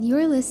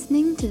You're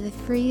listening to the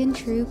Free and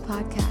True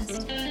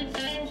podcast.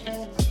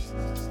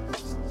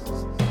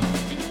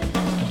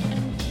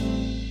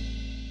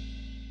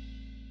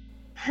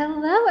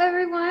 Hello,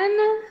 everyone.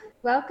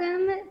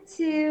 Welcome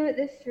to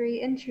the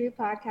Free and True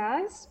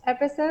podcast,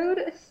 episode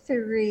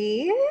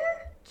 3.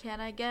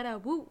 Can I get a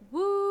woo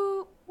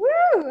woo?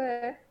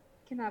 Woo!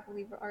 Cannot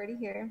believe we're already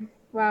here.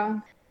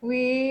 Wow.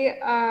 We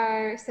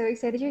are so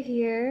excited you're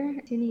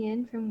here, tuning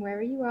in from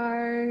wherever you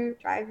are,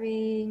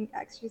 driving,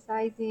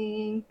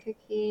 exercising,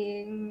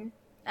 cooking.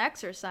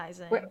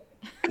 Exercising.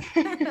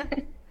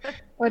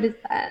 What is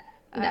that?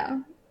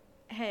 No.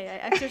 Hey, I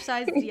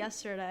exercised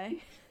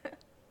yesterday.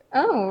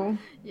 Oh.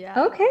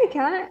 Yeah. Okay,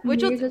 Kat.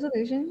 Which New will Year's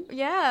resolution.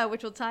 Yeah,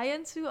 which will tie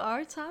into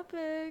our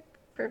topic.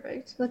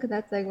 Perfect. Look at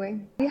that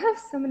segue. We have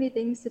so many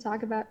things to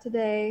talk about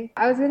today.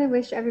 I was going to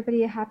wish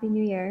everybody a happy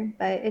new year,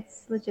 but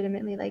it's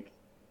legitimately like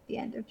the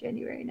end of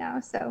January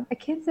now. So I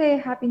can't say a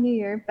happy new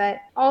year, but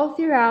all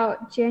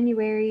throughout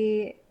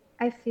January,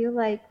 I feel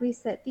like we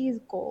set these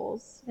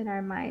goals in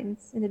our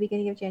minds in the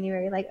beginning of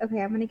January. Like,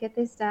 okay, I'm going to get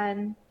this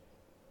done.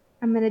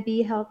 I'm going to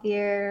be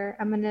healthier.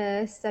 I'm going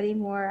to study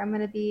more. I'm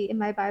going to be in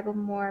my Bible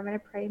more. I'm going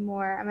to pray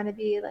more. I'm going to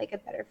be like a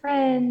better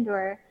friend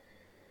or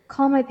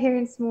call my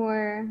parents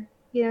more.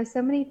 You know,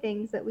 so many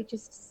things that we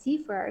just see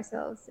for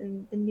ourselves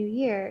in the new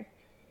year.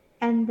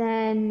 And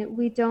then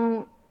we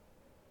don't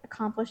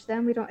accomplish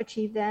them. We don't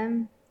achieve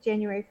them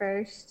January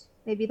 1st,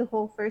 maybe the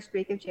whole first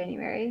week of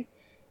January.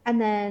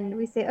 And then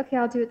we say, okay,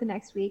 I'll do it the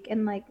next week.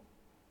 And like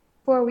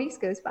 4 weeks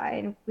goes by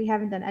and we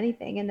haven't done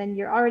anything. And then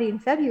you're already in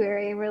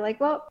February and we're like,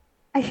 well,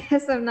 I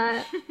guess I'm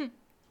not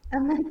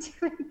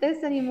doing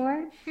this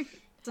anymore.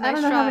 It's a nice I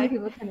don't know try. how many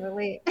people can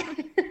relate.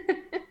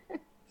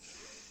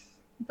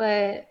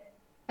 But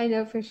I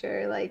know for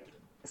sure, like,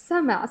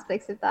 some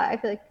aspects of that I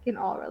feel like we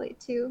can all relate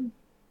to.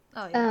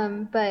 Oh, yeah.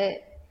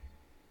 But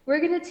we're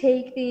going to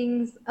take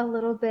things a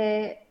little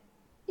bit,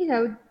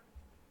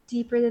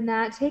 deeper than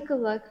that. Take a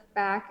look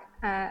back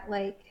at,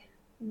 like,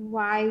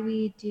 why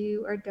we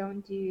do or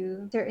don't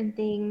do certain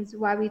things,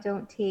 why we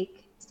don't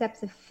take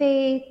steps of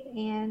faith,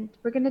 and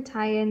we're going to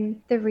tie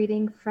in the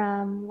reading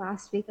from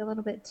last week a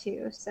little bit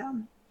too. So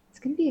it's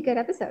going to be a good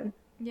episode.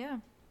 Yeah.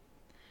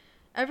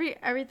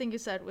 Everything you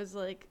said was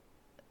like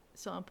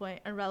so on point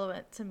and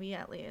relevant to me,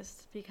 at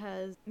least,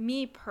 because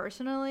me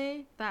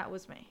personally, that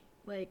was me.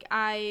 Like,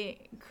 I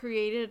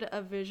created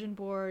a vision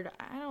board.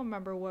 I don't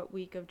remember what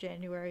week of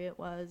January it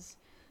was,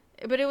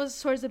 but it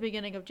was towards the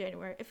beginning of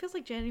January. It feels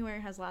like January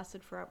has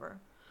lasted forever.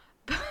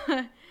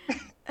 But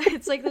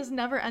it's like this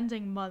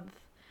never-ending month.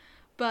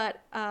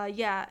 But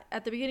yeah,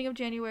 at the beginning of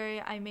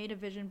January, I made a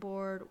vision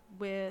board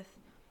with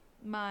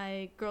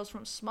my girls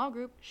from small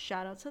group.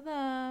 Shout out to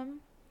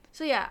them.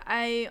 So yeah,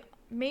 I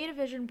made a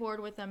vision board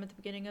with them at the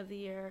beginning of the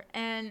year.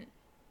 And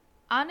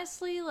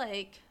honestly,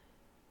 like,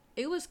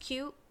 it was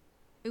cute.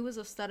 It was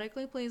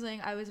aesthetically pleasing.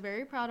 I was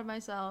very proud of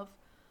myself.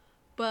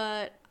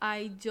 But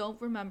I don't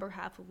remember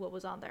half of what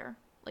was on there,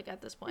 like,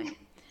 at this point.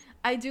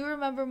 I do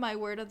remember my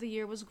word of the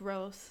year was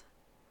growth.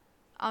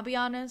 I'll be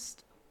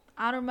honest,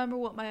 I don't remember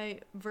what my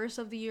verse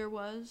of the year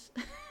was.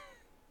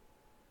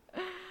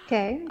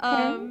 Okay.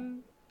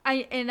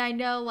 I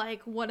know,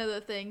 like, one of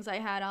the things I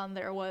had on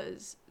there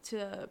was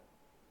to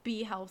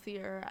be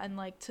healthier and,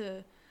 like,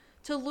 to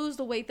lose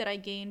the weight that I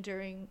gained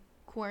during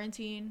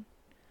quarantine.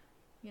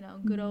 You know,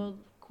 good old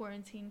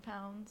quarantine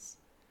pounds.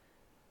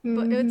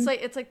 But it's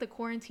like the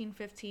quarantine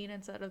 15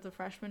 instead of the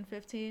freshman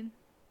 15,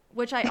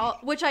 which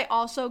I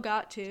also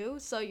got too.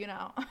 So, you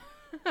know,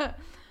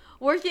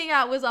 working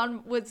out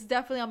was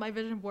definitely on my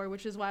vision board,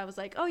 which is why I was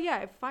like, oh yeah,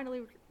 I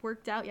finally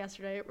worked out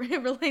yesterday.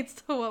 It relates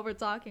to what we're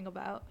talking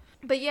about.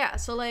 But yeah,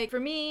 so, like, for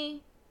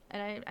me,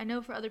 and I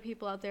know for other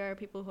people out there,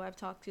 people who I've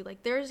talked to,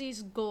 like, there's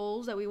these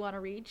goals that we want to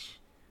reach.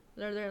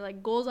 They're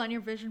like goals on your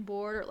vision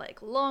board, or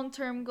like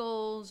long-term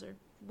goals, or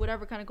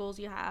whatever kind of goals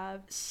you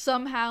have.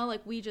 Somehow,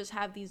 like, we just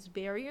have these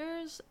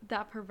barriers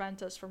that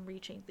prevent us from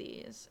reaching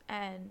these.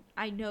 And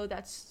I know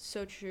that's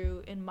so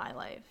true in my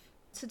life.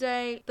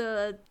 Today,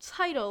 the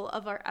title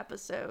of our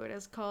episode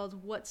is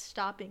called What's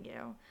Stopping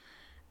You?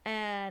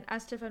 And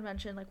as Tiffany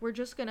mentioned, like, we're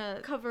just gonna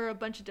cover a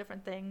bunch of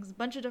different things, a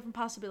bunch of different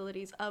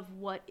possibilities of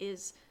what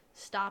is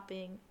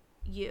stopping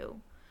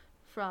you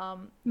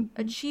from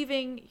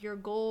achieving your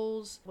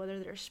goals, whether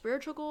they're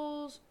spiritual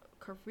goals,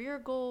 career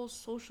goals,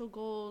 social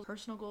goals,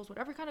 personal goals,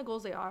 whatever kind of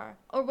goals they are,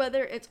 or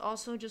whether it's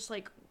also just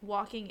like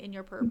walking in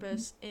your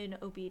purpose in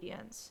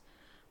obedience,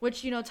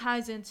 which, you know,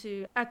 ties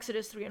into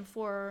Exodus 3 and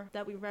 4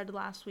 that we read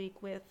last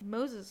week with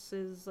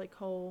Moses's, like,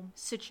 whole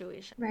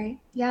situation. Right.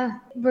 Yeah.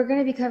 We're going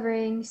to be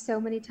covering so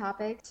many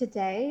topics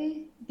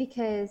today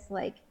because,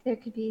 like, there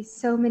could be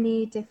so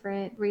many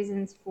different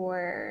reasons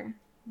for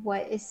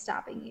what is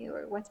stopping you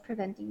or what's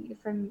preventing you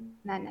from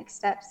that next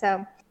step.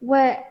 So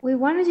what we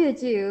wanted you to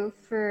do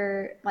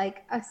for,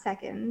 like, a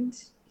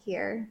second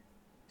here.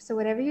 So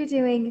whatever you're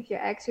doing, if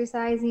you're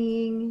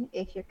exercising,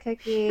 if you're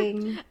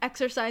cooking,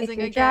 Exercising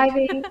if you're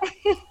again.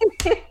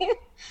 driving.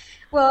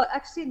 Well,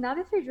 actually, not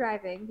if you're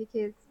driving,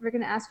 because we're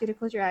going to ask you to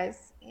close your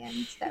eyes,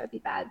 and that would be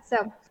bad.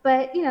 So,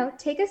 but, you know,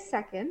 take a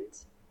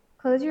second,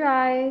 close your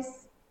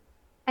eyes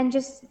and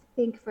just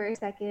think for a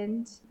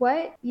second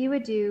what you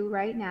would do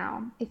right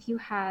now if you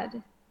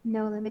had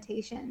no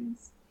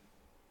limitations,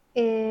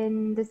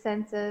 in the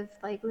sense of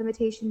like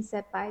limitations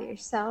set by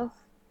yourself,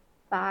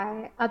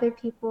 by other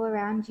people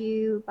around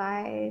you,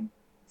 by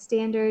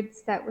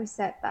standards that were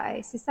set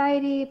by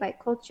society, by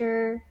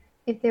culture.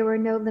 If there were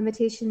no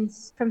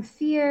limitations from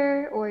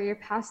fear or your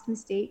past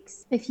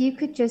mistakes, if you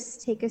could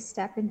just take a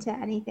step into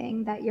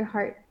anything that your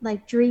heart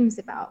like dreams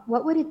about,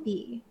 what would it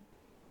be?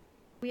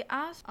 We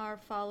asked our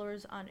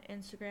followers on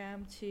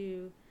Instagram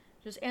to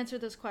just answer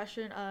this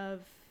question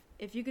of,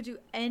 if you could do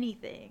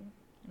anything,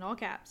 in all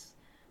caps,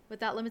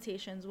 without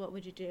limitations, what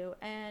would you do?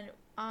 And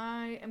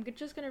I am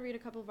just going to read a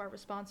couple of our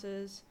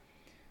responses.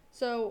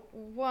 So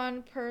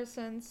one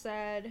person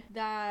said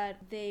that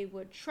they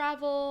would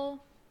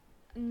travel.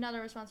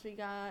 Another response we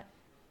got,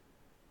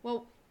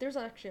 well, there's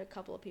actually a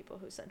couple of people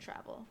who said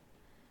travel.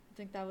 I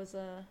think that was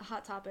a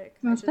hot topic.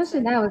 Well,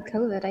 especially now with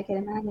COVID, I can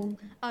imagine.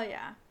 Oh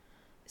yeah.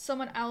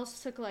 Someone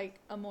else took like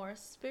a more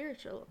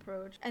spiritual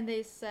approach, and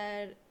they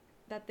said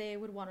that they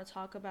would want to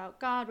talk about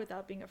God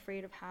without being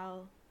afraid of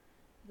how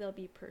they'll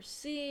be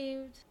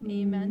perceived.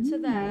 Amen to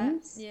that.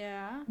 Nice.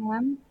 Yeah.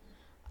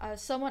 Yeah.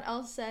 Someone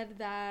else said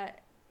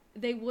that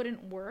they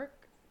wouldn't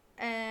work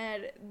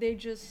and they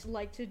just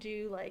like to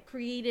do like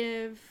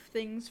creative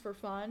things for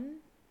fun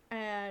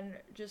and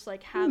just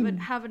like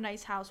have a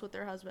nice house with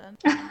their husband.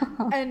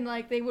 And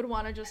like they would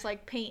want to just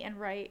like paint and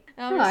write.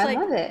 And I was I like,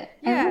 love it.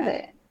 yeah. I love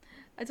it.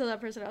 I told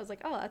that person, I was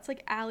like, oh, that's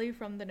like Allie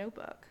from The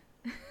Notebook.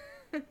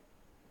 I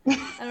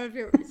don't know if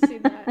you've ever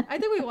seen that. I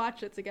think we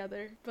watched it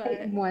together,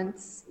 but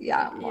once,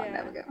 yeah, a long yeah,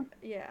 time ago.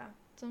 yeah.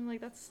 So I'm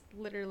like, that's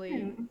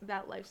literally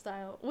that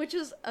lifestyle, which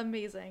is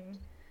amazing,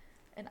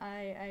 and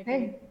I agree.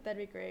 Hey. That'd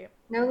be great.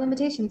 No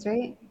limitations,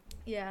 right?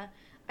 Yeah,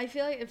 I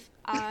feel like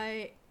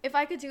if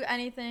I could do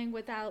anything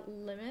without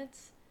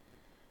limits,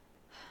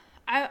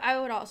 I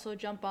would also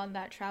jump on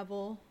that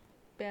travel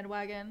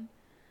bandwagon.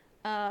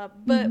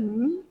 But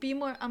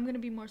I'm gonna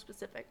be more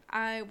specific.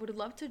 I would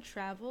love to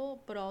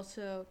travel, but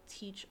also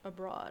teach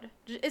abroad.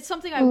 It's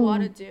something I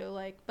want to do,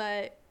 like,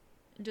 but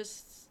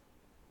just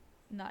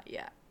not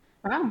yet.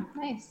 Wow,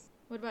 nice.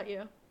 What about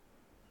you?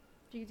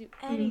 If you could do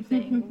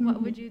anything,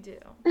 what would you do?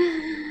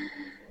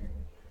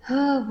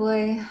 Oh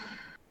boy.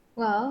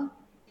 Well,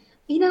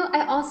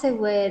 I also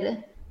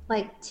would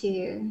like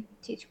to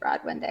teach abroad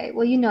one day.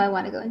 Well, I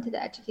want to go into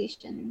the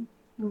education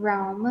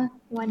realm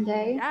one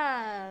day.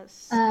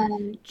 Yes.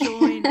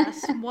 Join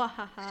us.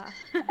 Mwahaha.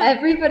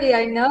 Everybody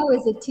I know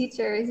is a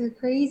teacher. It's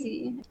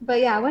crazy.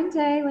 But yeah, one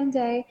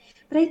day.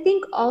 But I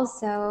think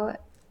also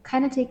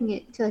kind of taking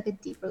it to like a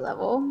deeper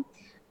level,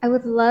 I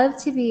would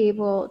love to be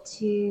able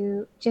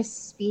to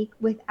just speak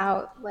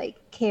without like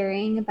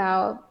caring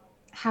about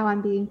how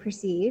I'm being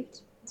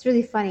perceived. It's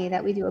really funny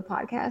that we do a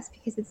podcast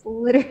because it's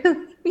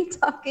literally me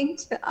talking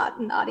to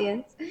an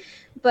audience.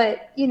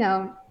 But,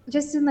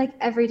 just in like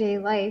everyday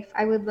life,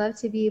 I would love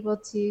to be able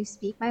to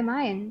speak my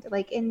mind,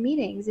 like in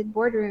meetings, in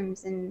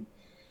boardrooms, and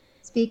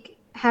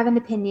have an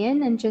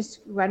opinion and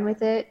just run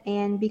with it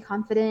and be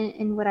confident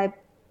in what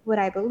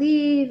I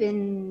believe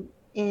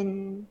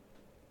in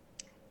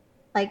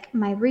like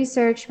my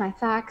research, my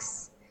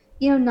facts,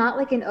 not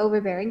like an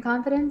overbearing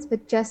confidence,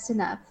 but just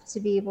enough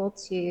to be able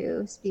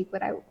to speak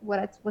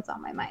what's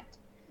on my mind.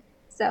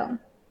 So,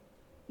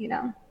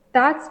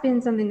 that's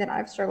been something that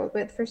I've struggled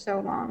with for so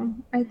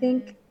long. I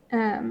think,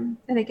 and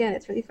again,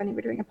 it's really funny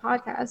we're doing a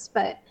podcast,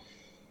 but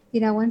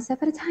one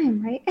step at a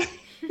time, right?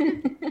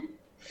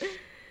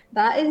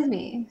 That is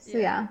me. So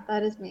yeah,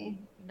 that is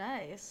me.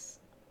 Nice.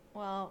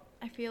 Well,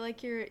 I feel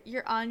like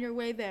you're on your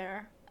way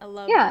there. I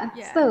love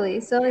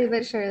slowly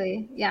but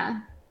surely. Yeah.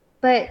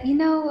 But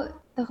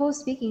the whole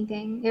speaking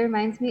thing, it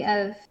reminds me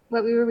of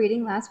what we were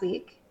reading last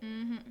week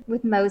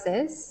with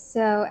Moses.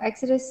 So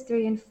Exodus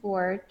 3 and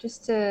 4,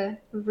 just to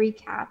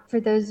recap for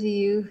those of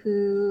you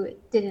who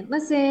didn't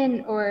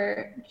listen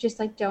or just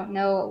like don't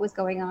know what was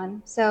going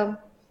on. So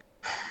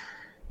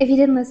if you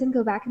didn't listen,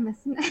 go back and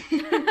listen.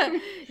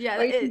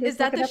 Yeah, is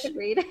that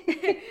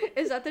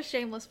the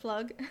shameless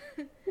plug?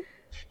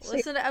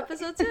 Listen to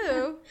episode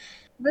 2.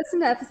 Listen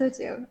to episode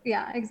 2.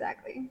 Yeah,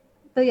 exactly.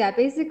 So yeah,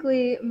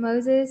 basically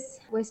Moses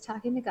was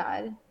talking to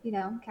God,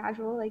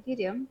 casual like you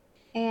do.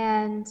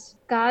 And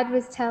God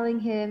was telling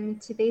him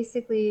to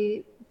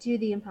basically do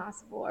the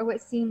impossible, or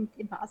what seemed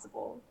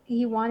impossible.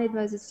 He wanted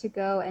Moses to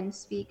go and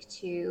speak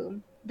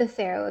to the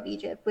Pharaoh of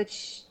Egypt,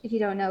 which, if you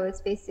don't know, is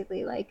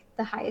basically like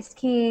the highest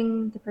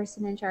king, the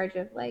person in charge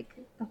of like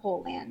the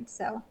whole land.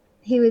 So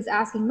he was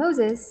asking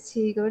Moses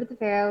to go to the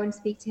Pharaoh and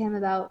speak to him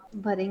about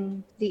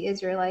letting the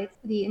Israelites,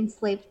 the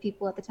enslaved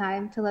people at the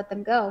time, to let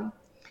them go.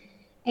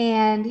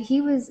 And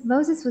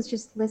Moses was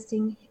just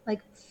listing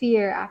like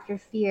fear after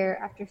fear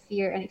after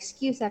fear and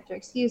excuse after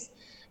excuse.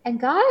 And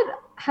God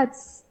had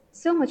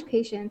so much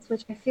patience,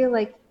 which I feel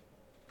like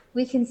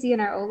we can see in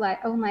our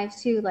own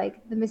lives too,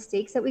 like the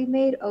mistakes that we've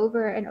made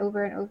over and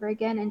over and over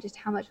again, and just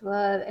how much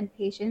love and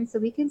patience. So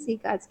we can see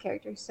God's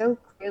character so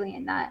clearly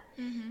in that.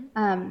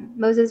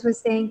 Moses was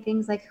saying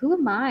things like, who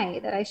am I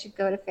that I should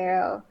go to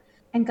Pharaoh?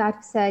 And God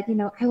said,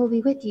 I will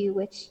be with you,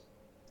 which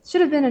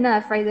should have been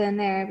enough right then and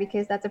there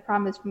because that's a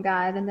promise from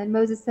God. And then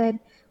Moses said,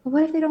 well,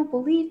 what if they don't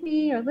believe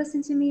me or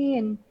listen to me?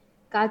 And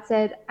God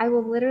said, I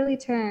will literally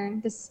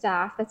turn the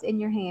staff that's in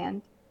your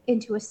hand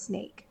into a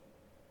snake.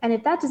 And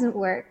if that doesn't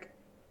work,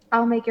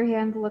 I'll make your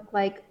hand look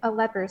like a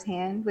leper's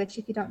hand, which,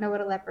 if you don't know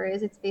what a leper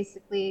is, it's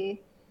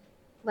basically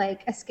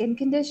like a skin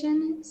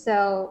condition.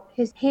 So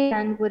his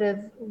hand would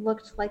have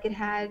looked like it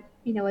had,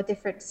 a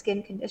different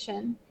skin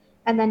condition.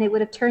 And then it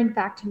would have turned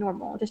back to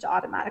normal just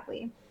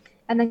automatically.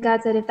 And then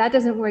God said, if that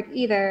doesn't work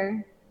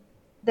either,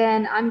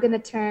 then I'm going to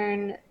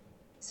turn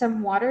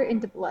some water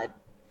into blood.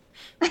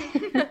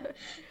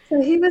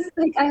 So he was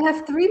like, I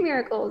have 3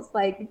 miracles,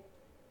 like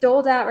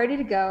doled out, ready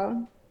to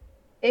go.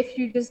 If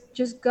you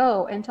just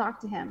go and talk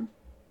to him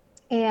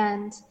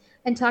and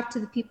talk to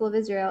the people of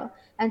Israel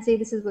and say,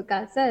 this is what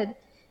God said.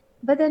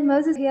 But then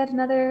Moses, he had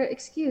another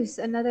excuse,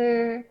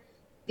 another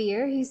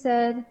fear. He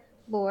said,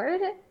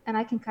 Lord, and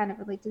I can kind of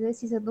relate to this.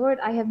 He said, Lord,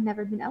 I have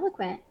never been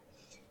eloquent.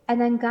 And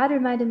then God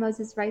reminded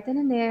Moses right then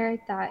and there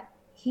that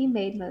he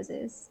made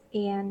Moses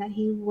and that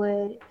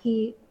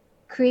he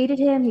created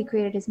him, he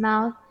created his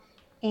mouth,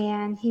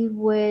 and he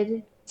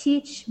would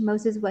teach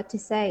Moses what to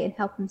say and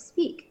help him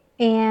speak.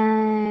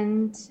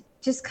 And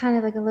just kind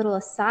of like a little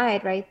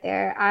aside right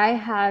there, I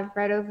have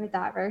read over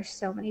that verse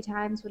so many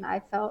times when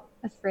I felt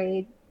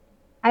afraid.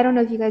 I don't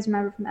know if you guys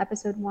remember from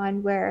episode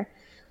 1 where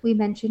we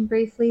mentioned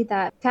briefly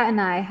that Kat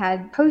and I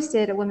had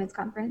hosted a women's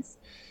conference.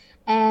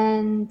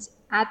 And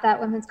at that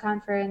women's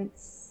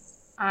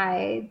conference,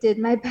 I did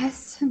my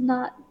best to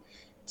not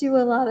do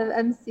a lot of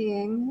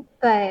emceeing.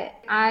 But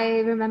I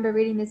remember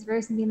reading this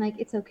verse and being like,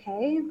 it's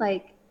okay.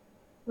 Like,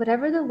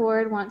 whatever the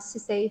Lord wants to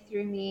say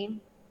through me,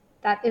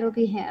 that it'll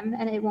be him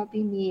and it won't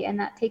be me. And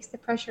that takes the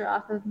pressure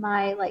off of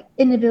my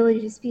inability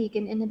to speak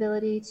and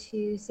inability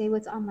to say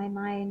what's on my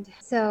mind.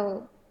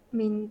 So, I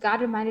mean,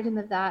 God reminded him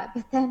of that.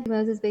 But then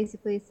Moses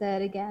basically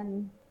said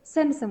again,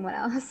 send someone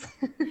else.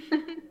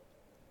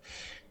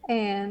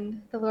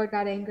 And the Lord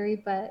got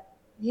angry, but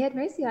he had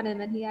mercy on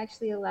him and he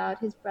actually allowed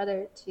his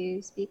brother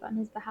to speak on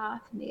his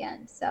behalf in the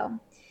end. So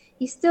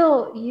he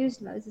still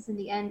used Moses in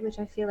the end, which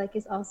I feel like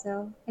is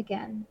also,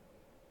 again,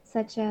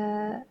 such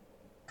a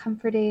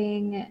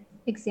comforting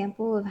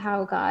example of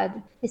how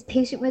God is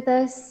patient with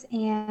us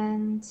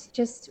and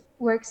just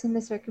works in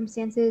the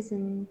circumstances.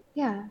 And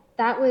yeah,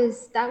 that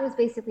was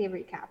basically a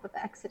recap of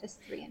Exodus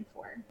 3 and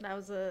 4. That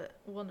was a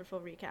wonderful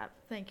recap.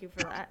 Thank you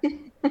for that.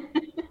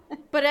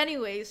 But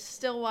anyways,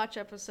 still watch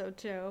episode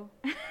 2.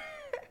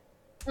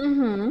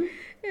 Mm-hmm.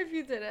 If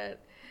you didn't.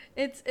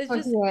 It's Or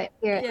just hear it.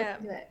 yeah.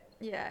 Let's do it.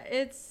 Yeah,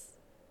 it's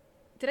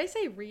did I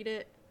say read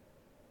it?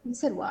 You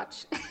said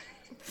watch.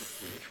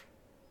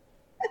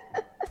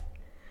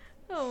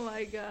 Oh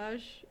my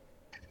gosh.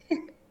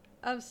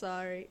 I'm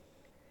sorry.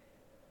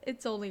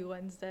 It's only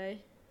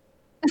Wednesday.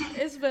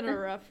 It's been a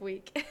rough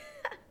week.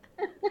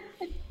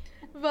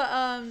 But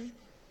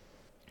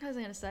what was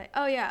I gonna say?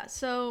 Oh yeah,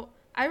 so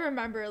I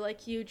remember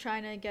you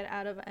trying to get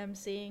out of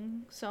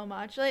emceeing so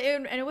much,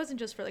 and it wasn't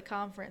just for the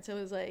conference. It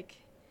was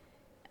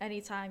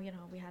anytime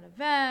we had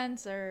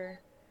events or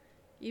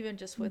even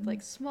just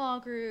with small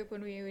group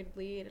when we would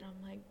lead, and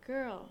I'm like,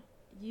 girl,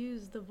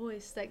 use the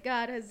voice that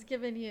God has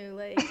given you,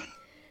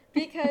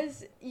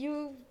 because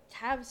you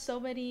have so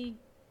many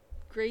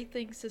great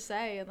things to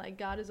say, and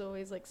God is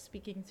always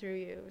speaking through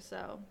you.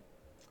 So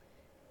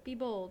be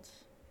bold,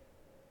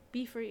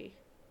 be free,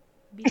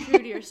 be true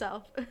to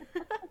yourself.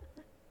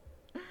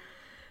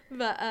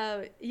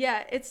 But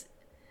yeah, it's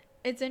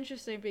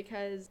interesting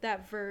because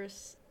that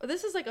verse,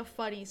 this is a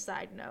funny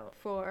side note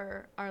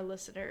for our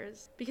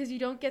listeners, because you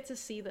don't get to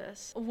see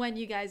this when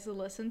you guys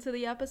listen to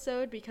the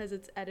episode because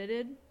it's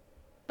edited.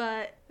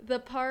 But the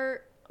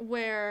part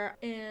where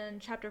in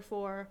chapter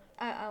 4,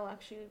 I'll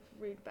actually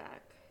read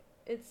back.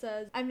 It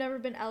says, I've never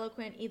been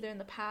eloquent either in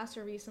the past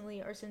or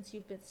recently or since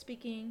you've been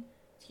speaking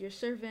to your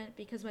servant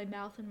because my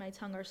mouth and my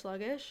tongue are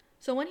sluggish.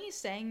 So when he's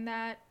saying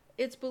that,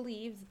 it's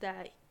believed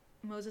that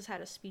Moses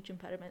had a speech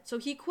impediment. So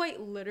he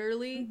quite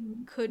literally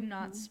could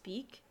not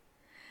speak.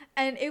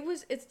 And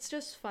it's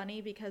just funny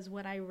because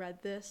when I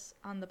read this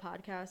on the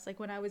podcast,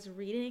 when I was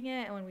reading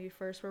it and when we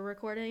first were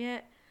recording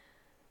it,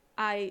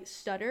 I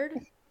stuttered.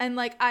 And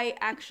I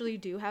actually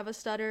do have a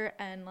stutter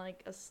and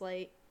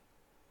a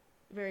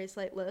very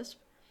slight lisp,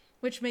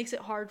 which makes it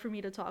hard for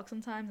me to talk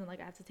sometimes, and I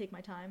have to take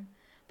my time.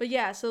 But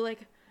yeah, so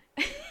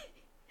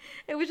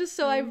it was just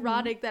so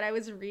ironic that I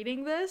was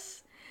reading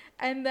this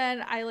and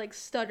then I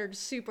stuttered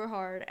super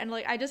hard, and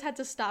I just had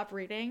to stop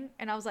reading,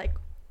 and I was like,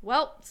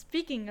 well,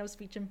 speaking of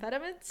speech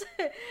impediments,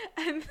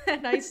 and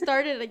then I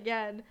started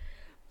again.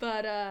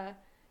 But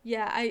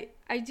yeah,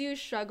 I do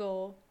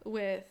struggle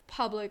with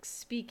public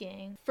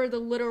speaking for the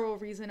literal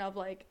reason of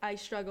I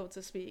struggle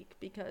to speak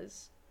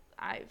because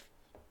I've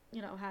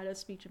had a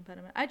speech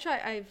impediment. I've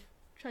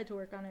tried to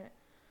work on it,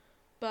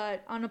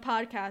 but on a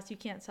podcast you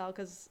can't tell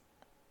because,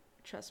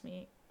 trust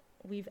me,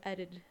 we've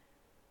edited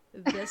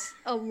this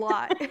a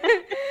lot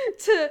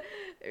to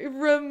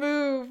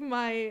remove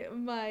my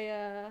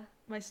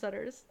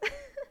stutters.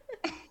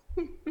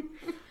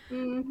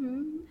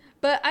 Mm-hmm.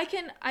 But I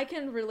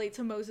can relate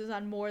to Moses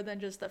on more than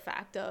just the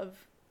fact of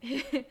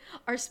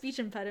our speech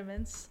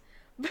impediments.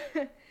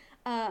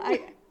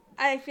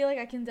 I feel like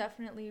I can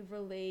definitely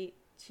relate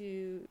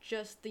to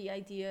just the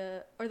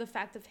idea or the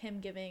fact of him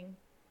giving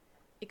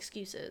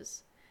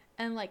excuses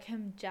and like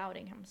him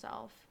doubting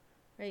himself,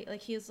 right?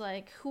 Like he's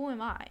like, who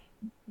am I?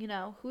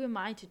 Who am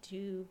I to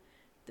do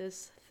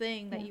this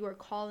thing that Yeah. you are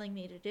calling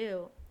me to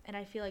do? And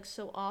I feel like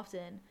so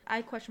often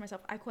I question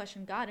myself, I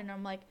question God, and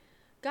I'm like,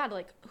 God,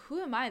 like,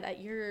 who am I that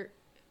you're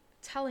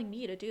telling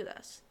me to do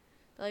this?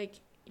 Like,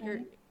 you're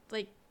Right.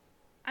 like,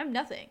 I'm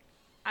nothing.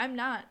 I'm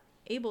not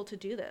able to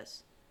do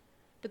this.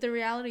 But the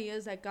reality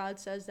is that God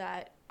says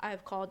that I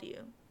have called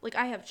you. Like,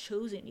 I have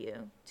chosen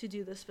you to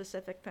do this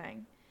specific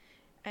thing.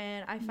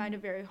 And I find Mm.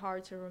 it very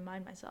hard to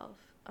remind myself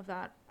of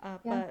that. Yeah.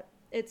 But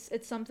it's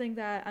something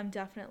that I'm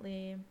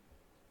definitely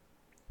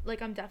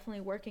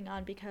working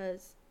on,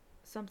 because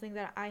something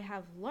that I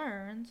have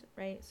learned,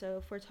 right? So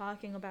if we're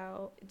talking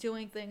about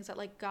doing things that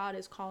like God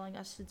is calling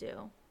us to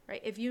do,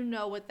 right? If you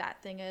know what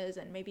that thing is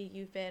and maybe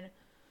you've been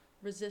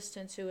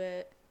resistant to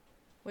it,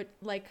 what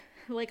like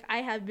I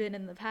have been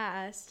in the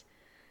past,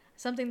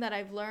 something that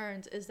I've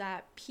learned is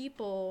that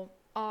people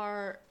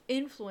are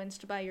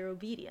influenced by your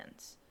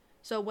obedience.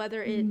 So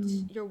whether it's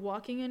Mm. you're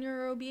walking in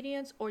your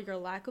obedience or your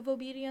lack of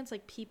obedience,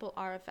 like people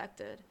are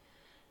affected.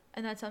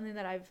 And that's something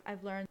that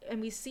I've learned.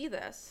 And we see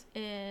this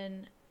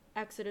in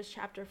Exodus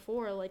chapter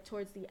 4, like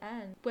towards the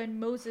end, when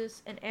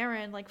Moses and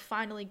Aaron like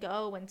finally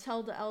go and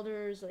tell the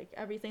elders like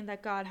everything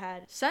that God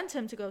had sent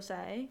him to go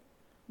say.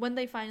 When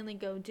they finally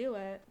go do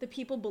it, the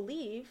people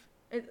believe.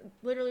 It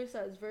literally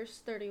says, verse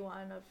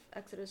 31 of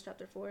Exodus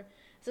chapter 4, it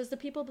says, the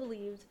people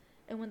believed,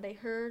 and when they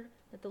heard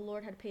that the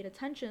Lord had paid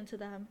attention to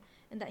them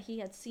and that he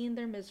had seen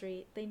their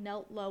misery, they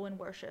knelt low in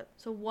worship.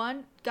 So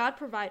one, God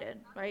provided,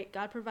 right?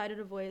 God provided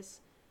a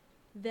voice.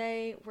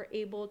 They were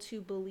able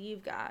to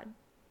believe God.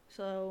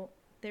 So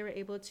they were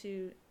able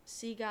to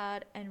see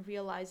God and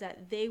realize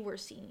that they were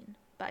seen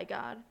by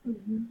God.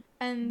 Mm-hmm.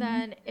 And Mm-hmm.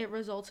 then it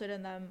resulted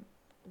in them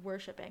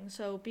worshiping.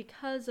 So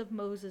because of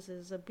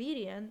Moses'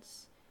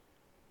 obedience,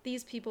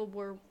 these people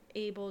were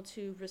able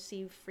to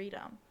receive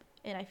freedom.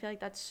 And I feel like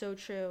that's so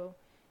true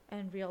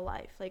in real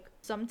life. Like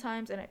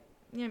sometimes, and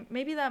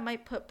maybe that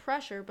might put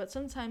pressure, but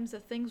sometimes the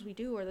things we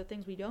do or the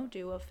things we don't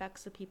do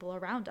affects the people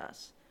around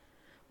us.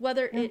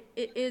 Whether Yeah.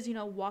 it is,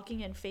 walking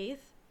in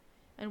faith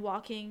and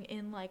walking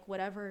in like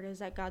whatever it is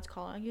that God's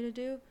calling you to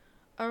do,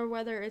 or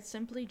whether it's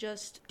simply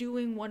just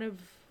doing one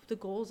of the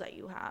goals that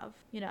you have.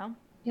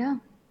 Yeah.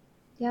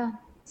 Yeah.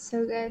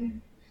 So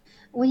good.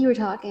 When you were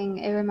talking,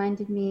 it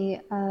reminded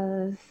me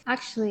of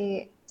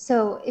actually.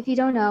 So, if you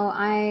don't know,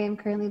 I am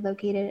currently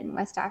located in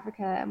West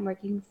Africa. I'm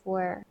working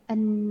for a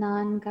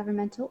non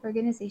governmental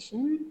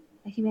organization,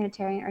 a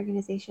humanitarian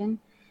organization.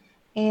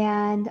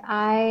 And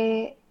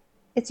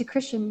it's a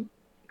Christian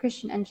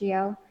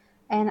NGO.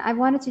 And I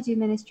wanted to do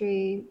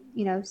ministry,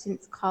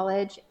 since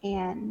college.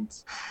 And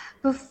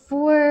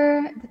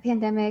before the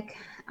pandemic,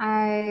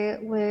 I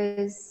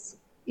was,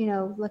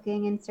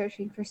 looking and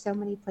searching for so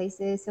many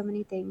places, so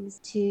many things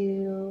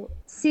to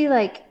see,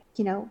 like,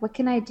 what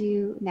can I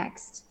do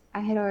next? I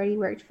had already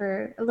worked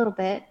for a little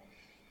bit,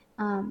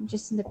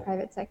 just in the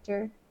private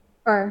sector,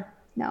 or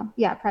no,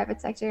 yeah,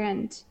 private sector.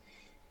 And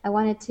I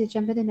wanted to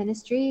jump into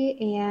ministry,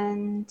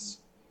 and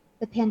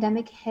the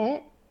pandemic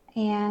hit,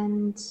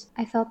 and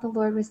I felt the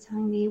Lord was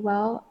telling me,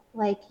 well,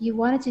 like, you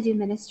wanted to do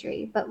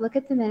ministry, but look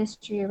at the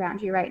ministry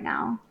around you right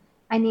now.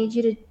 I need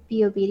you to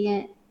be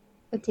obedient,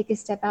 take a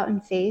step out in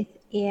faith,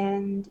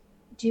 and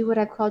do what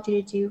I've called you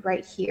to do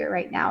right here,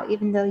 right now,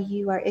 even though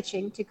you are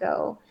itching to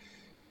go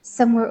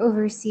somewhere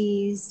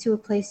overseas to a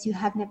place you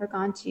have never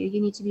gone to.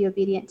 You need to be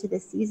obedient to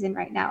this season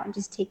right now and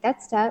just take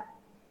that step.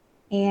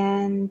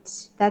 And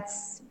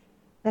that's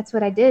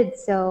what I did.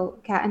 So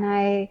Kat and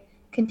I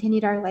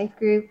continued our life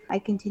group. I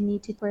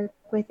continued to work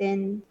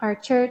within our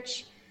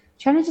church,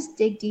 trying to just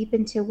dig deep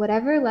into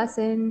whatever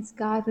lessons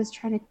God was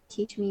trying to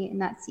teach me in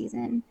that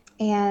season.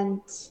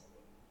 And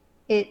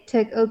it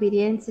took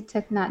obedience. It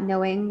took not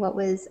knowing what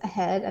was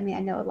ahead. I mean, I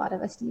know a lot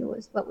of us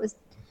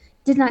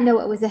did not know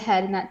what was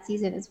ahead in that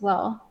season as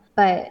well.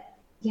 But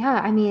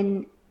yeah, I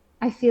mean,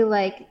 I feel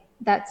like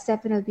that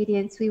step in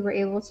obedience, we were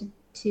able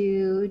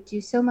to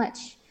do so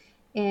much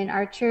in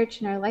our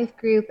church and our life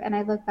group. And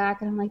I look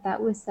back and I'm like,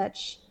 that was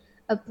such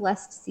a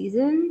blessed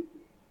season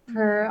Mm-hmm.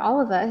 for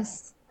all of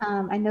us.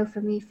 I know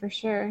for me for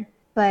sure.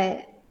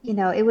 But,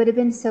 it would have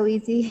been so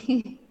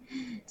easy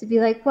to be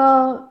like,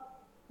 well,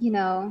 you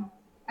know,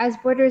 as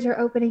borders are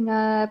opening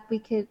up,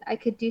 I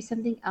could do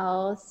something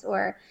else,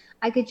 or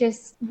I could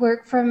just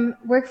work for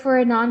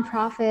a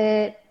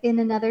nonprofit in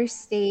another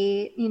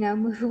state,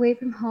 move away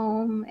from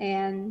home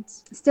and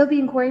still be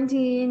in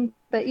quarantine,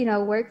 but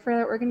work for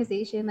an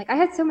organization. Like, I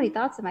had so many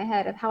thoughts in my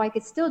head of how I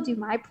could still do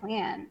my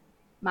plan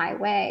my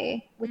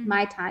way with Mm-hmm.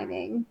 my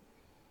timing,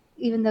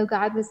 even though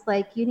God was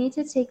like, you need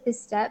to take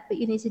this step, but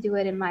you need to do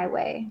it in my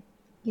way.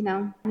 I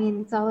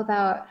mean, it's all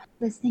about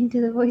listening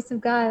to the voice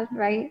of God,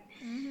 right?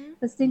 Mm-hmm.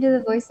 Listening to the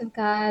voice of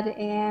God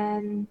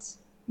and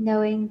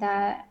knowing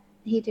that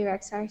He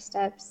directs our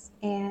steps.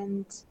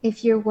 And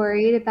if you're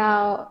worried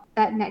about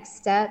that next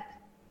step,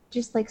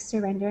 just like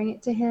surrendering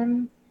it to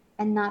Him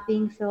and not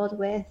being filled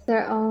with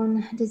their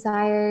own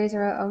desires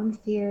or our own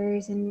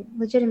fears, and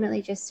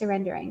legitimately just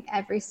surrendering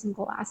every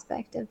single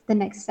aspect of the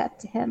next step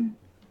to Him.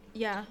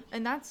 Yeah,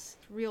 and that's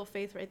real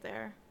faith right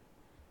there.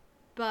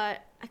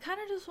 But I kind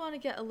of just want to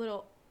get a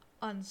little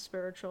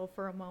unspiritual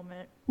for a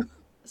moment.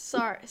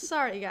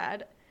 Sorry,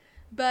 God.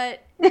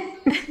 But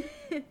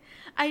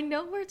I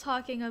know we're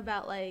talking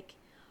about like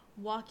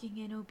walking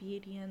in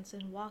obedience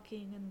and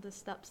walking in the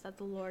steps that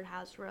the Lord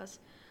has for us.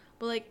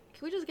 But like,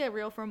 can we just get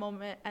real for a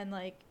moment and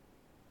like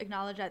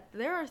acknowledge that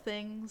there are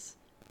things,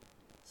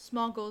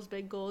 small goals,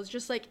 big goals,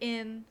 just like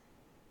in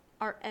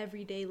our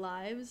everyday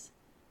lives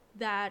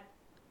that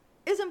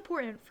is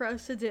important for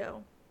us to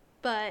do.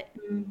 But,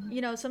 you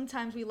know,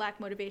 sometimes we lack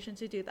motivation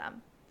to do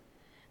them.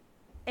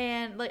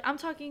 And like, I'm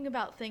talking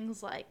about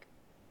things like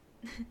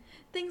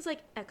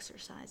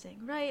exercising,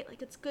 right?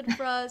 Like, it's good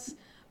for us,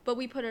 but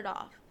we put it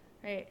off,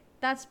 right?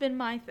 That's been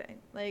my thing.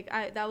 Like,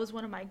 that was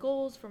one of my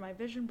goals for my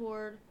vision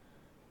board.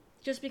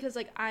 Just because,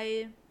 like,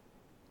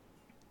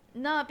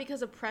 not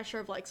because of pressure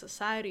of, like,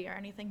 society or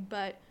anything,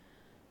 but,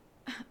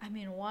 I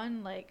mean,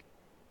 one, like,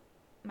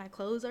 my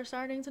clothes are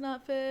starting to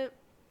not fit.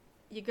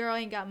 Your girl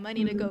ain't got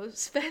money to go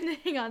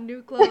spending on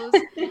new clothes.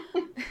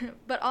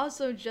 But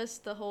also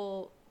just the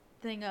whole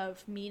thing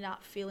of me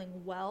not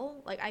feeling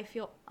well. Like, I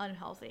feel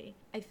unhealthy.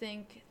 I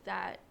think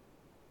that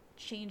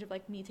change of,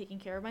 like, me taking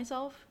care of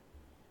myself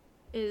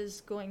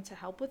is going to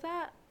help with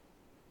that.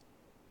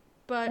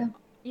 But,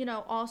 you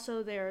know,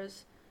 also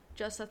there's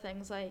just the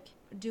things like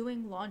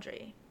doing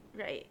laundry,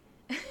 right?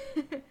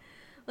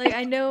 Like,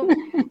 I know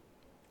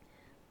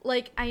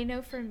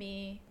for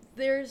me,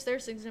 there's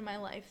things in my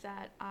life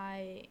that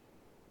I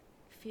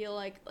feel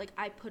like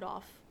I put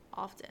off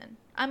often.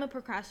 I'm a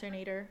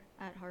procrastinator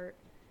at heart.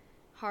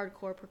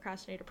 Hardcore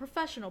procrastinator.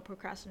 Professional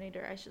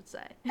procrastinator, I should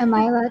say. Am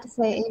I allowed to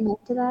say amen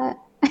to that?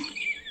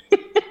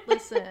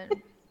 Listen.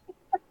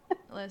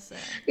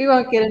 We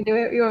won't get into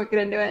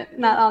it.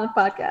 Not on the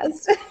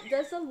podcast.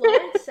 Does the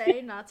Lord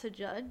say not to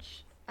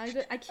judge? I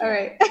can't. All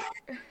right.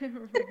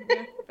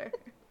 Never.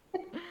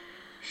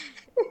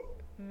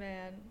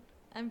 Man,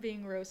 I'm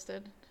being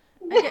roasted.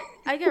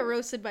 I get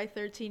roasted by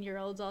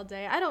 13-year-olds all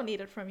day. I don't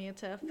need it from you,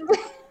 Tiff.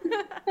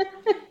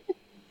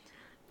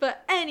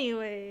 But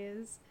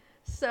anyways,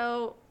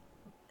 so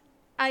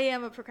I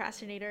am a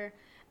procrastinator,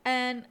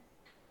 and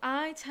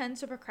I tend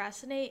to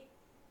procrastinate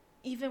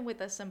even with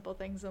the simple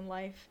things in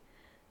life.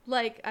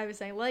 Like I was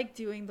saying, like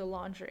doing the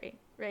laundry,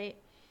 right?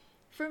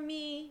 For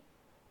me,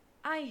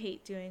 I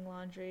hate doing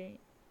laundry.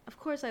 Of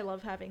course I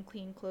love having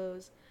clean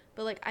clothes,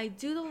 but like I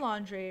do the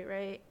laundry,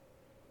 right?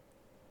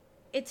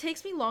 It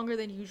takes me longer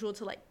than usual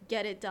to like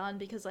get it done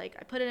because like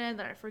I put it in,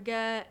 then I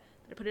forget,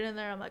 then I put it in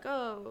there, I'm like,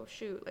 oh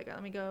shoot, like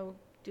let me go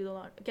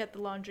get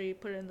the laundry,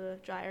 put it in the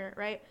dryer,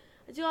 right?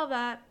 I do all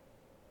that,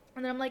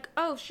 and then I'm like,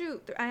 oh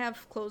shoot, I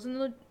have clothes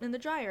in the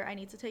dryer, I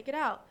need to take it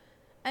out,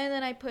 and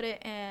then I put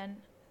it in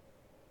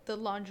the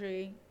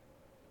laundry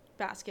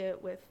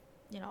basket with,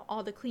 you know,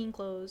 all the clean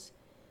clothes,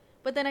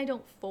 but then I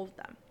don't fold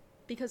them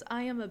because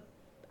I'm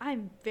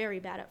very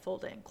bad at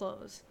folding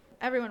clothes.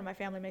 Everyone in my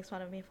family makes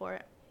fun of me for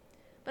it.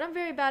 But I'm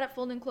very bad at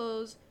folding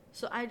clothes,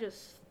 so I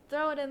just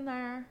throw it in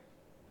there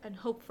and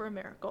hope for a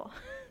miracle.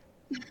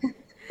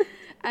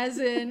 As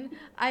in,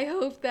 I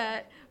hope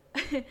that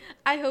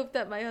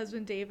my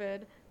husband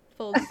David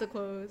folds the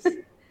clothes.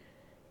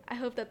 I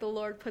hope that the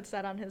Lord puts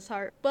that on his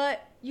heart.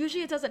 But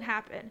usually it doesn't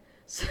happen.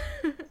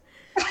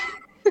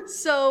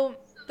 So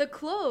the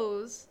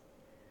clothes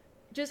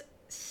just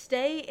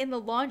stay in the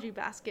laundry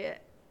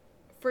basket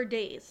for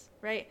days,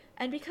 right?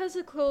 And because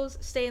the clothes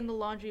stay in the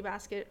laundry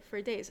basket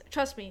for days,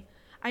 trust me,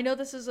 I know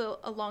this is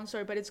a long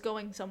story, but it's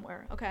going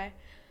somewhere, okay?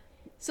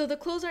 So the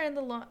clothes are in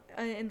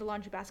the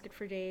laundry basket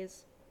for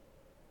days.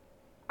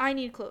 I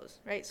need clothes,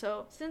 right?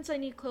 So since I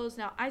need clothes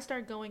now, I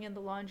start going in the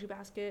laundry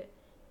basket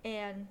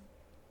and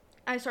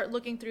I start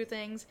looking through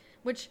things,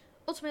 which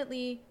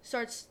ultimately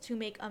starts to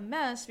make a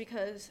mess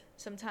because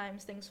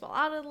sometimes things fall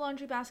out of the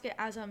laundry basket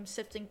as I'm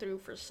sifting through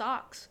for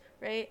socks,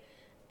 right?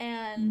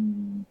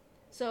 And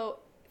so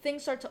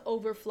things start to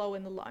overflow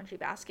in the laundry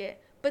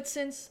basket. But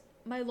since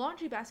my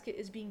laundry basket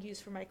is being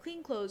used for my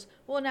clean clothes,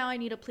 well, now I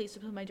need a place to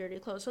put my dirty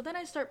clothes. So then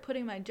I start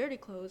putting my dirty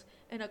clothes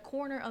in a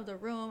corner of the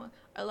room.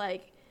 Or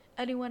like,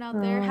 anyone out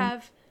there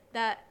have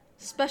that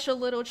special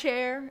little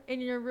chair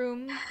in your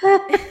room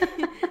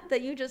that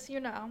you just, you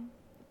know,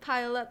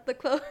 pile up the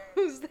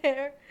clothes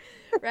there,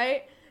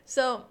 right?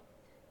 So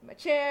my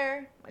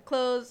chair, my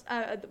clothes,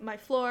 my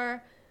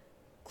floor,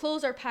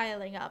 clothes are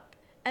piling up.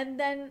 And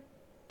then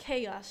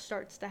chaos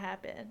starts to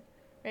happen,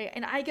 right?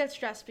 And I get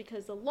stressed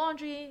because the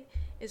laundry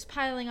is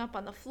piling up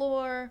on the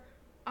floor.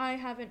 I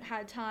haven't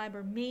had time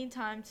or made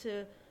time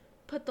to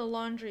put the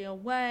laundry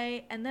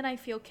away, and then I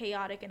feel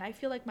chaotic and I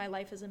feel like my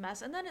life is a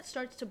mess, and then it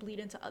starts to bleed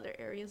into other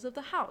areas of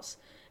the house,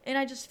 and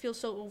I just feel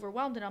so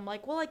overwhelmed, and I'm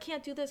like, well, I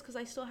can't do this because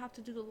I still have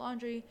to do the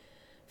laundry,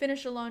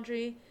 finish the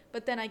laundry,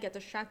 but then I get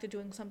distracted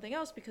doing something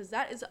else because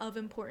that is of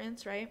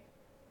importance, right?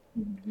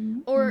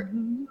 Or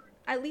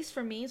at least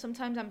for me,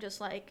 sometimes I'm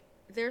just like,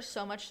 there's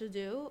so much to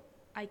do,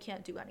 I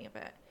can't do any of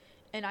it.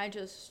 And I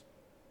just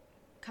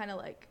kind of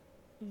like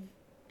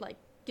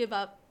give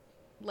up,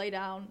 lay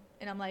down,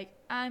 and I'm like,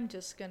 I'm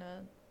just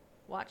gonna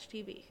watch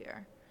TV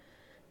here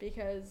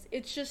because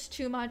it's just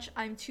too much.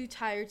 I'm too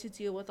tired to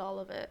deal with all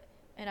of it,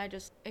 and I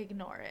just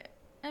ignore it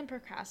and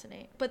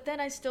procrastinate. But then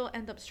I still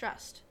end up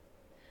stressed.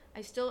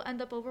 I still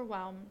end up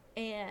overwhelmed,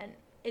 and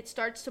it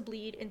starts to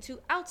bleed into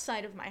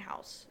outside of my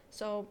house.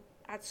 So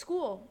at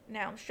school,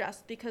 now I'm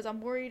stressed because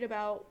I'm worried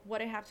about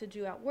what I have to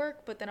do at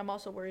work, but then I'm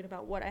also worried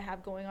about what I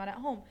have going on at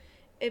home.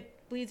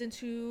 It bleeds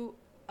into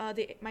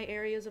my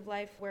areas of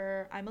life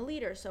where I'm a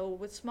leader. So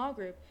with small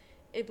group,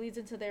 it bleeds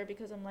into there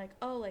because I'm like,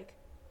 oh, like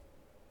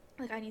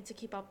I need to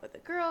keep up with the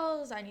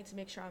girls. I need to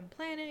make sure I'm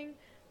planning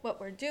what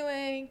we're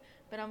doing.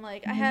 But I'm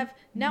like, I have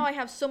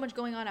so much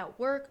going on at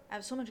work. I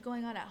have so much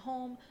going on at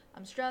home.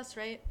 I'm stressed,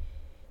 right?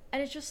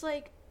 And it's just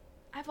like,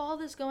 I have all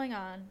this going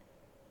on,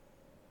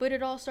 but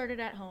it all started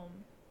at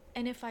home.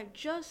 And if I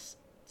just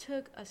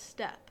took a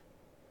step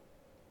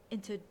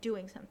into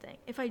doing something,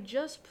 if I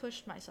just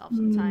pushed myself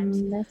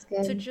sometimes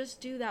to just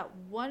do that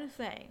one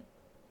thing,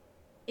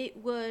 it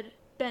would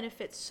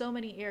benefit so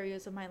many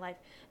areas of my life.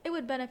 It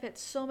would benefit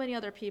so many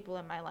other people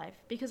in my life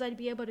because I'd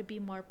be able to be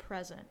more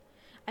present.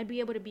 I'd be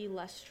able to be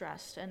less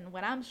stressed. And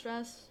when I'm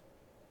stressed,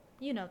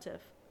 you know,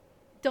 Tiff,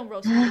 don't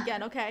roast me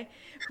again, okay?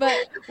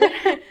 But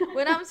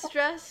when I'm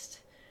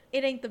stressed,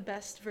 it ain't the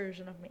best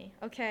version of me,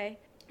 okay?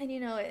 And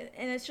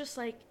and it's just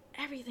like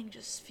everything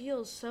just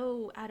feels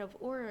so out of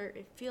order.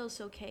 It feels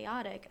so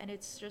chaotic, and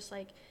it's just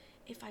like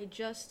if I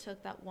just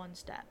took that one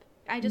step.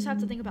 I just have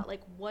to think about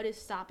like what is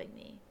stopping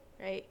me,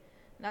 right?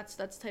 And that's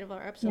the title of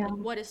our episode. Like,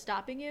 what is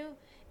stopping you?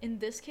 In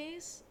this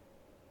case,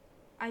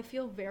 I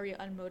feel very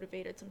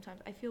unmotivated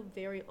sometimes. I feel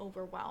very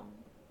overwhelmed.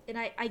 And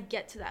I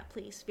get to that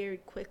place very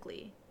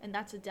quickly, and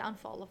that's a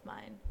downfall of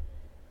mine.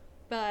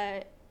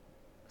 But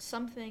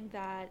something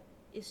that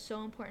is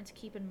so important to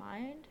keep in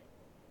mind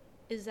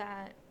is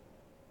that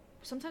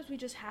sometimes we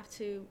just have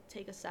to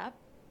take a step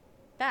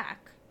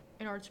back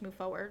in order to move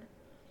forward.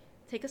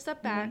 Take a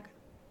step back,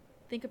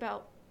 think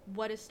about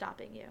what is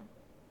stopping you.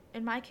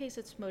 In my case,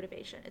 it's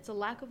motivation. It's a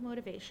lack of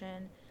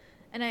motivation.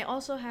 And I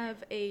also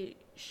have a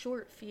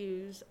short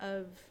fuse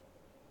of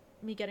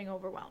me getting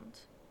overwhelmed.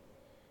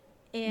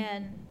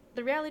 And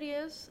the reality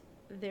is,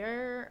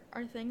 there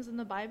are things in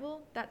the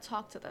Bible that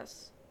talk to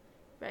this,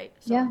 right?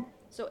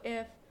 So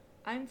if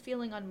I'm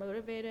feeling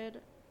unmotivated,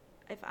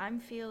 if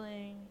I'm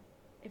feeling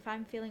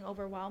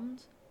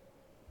overwhelmed,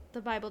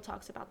 the Bible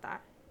talks about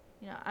that.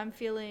 I'm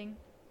feeling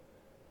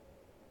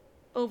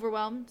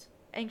overwhelmed,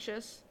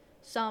 anxious.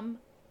 Psalm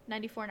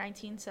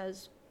 94:19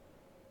 says,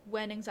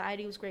 when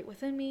anxiety was great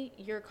within me,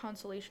 your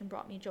consolation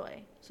brought me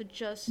joy. So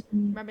just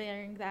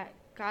remembering that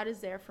God is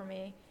there for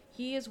me.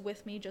 He is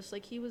with me just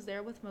like he was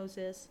there with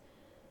Moses.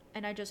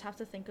 And I just have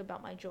to think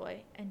about my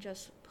joy and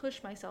just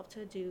push myself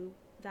to do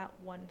that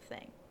one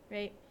thing,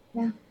 right?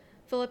 Yeah.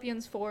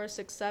 Philippians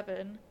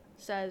 4:6-7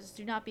 says,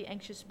 do not be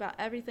anxious about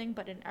everything,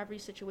 but in every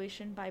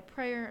situation, by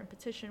prayer and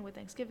petition with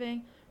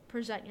thanksgiving,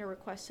 present your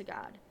requests to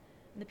God.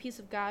 And the peace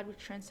of God, which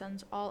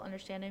transcends all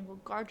understanding, will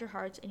guard your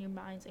hearts and your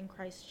minds in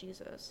Christ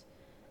Jesus.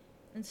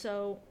 And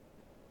so,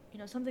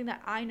 something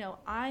that I know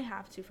I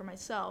have to, for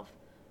myself,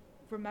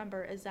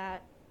 remember is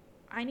that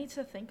I need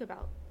to think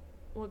about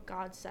what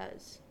God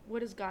says. What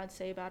does God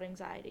say about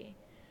anxiety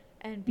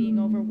and being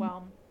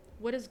overwhelmed?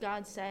 What does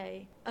God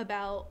say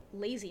about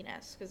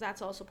laziness? Because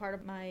that's also part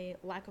of my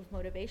lack of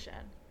motivation.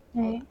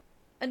 Right.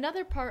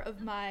 Another part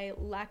of my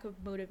lack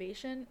of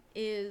motivation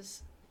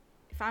is,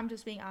 if I'm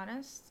just being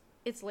honest,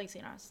 it's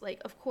laziness. Like,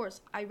 of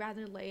course, I'd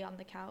rather lay on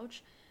the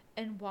couch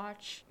and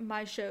watch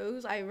my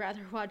shows. I'd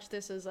rather watch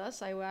This Is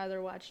Us. I'd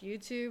rather watch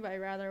YouTube.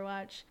 I'd rather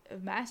watch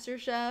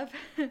MasterChef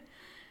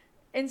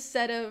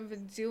instead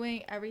of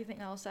doing everything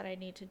else that I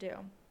need to do.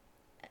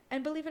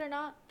 And believe it or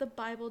not, the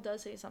Bible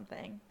does say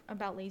something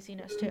about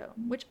laziness too,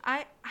 which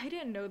I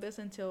didn't know this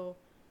until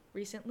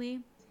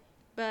recently,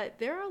 but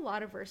there are a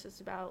lot of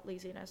verses about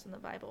laziness in the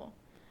Bible.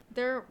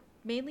 They're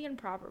mainly in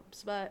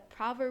Proverbs, but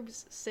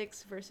Proverbs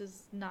 6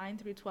 verses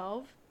 9-12.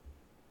 All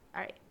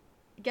right,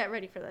 get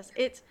ready for this.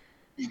 It's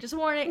just a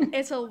warning,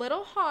 it's a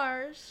little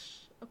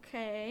harsh,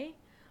 okay?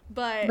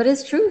 But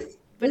it's truth.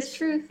 It's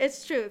truth.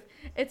 It's truth.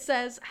 It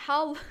says,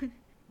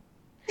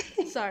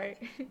 sorry,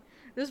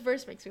 this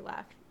verse makes me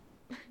laugh.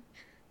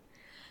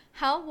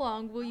 How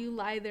long will you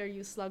lie there,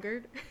 you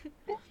sluggard?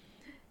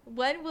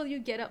 When will you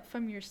get up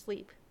from your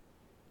sleep?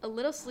 A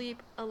little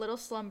sleep, a little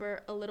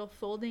slumber, a little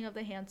folding of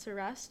the hands to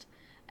rest,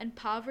 and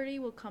poverty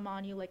will come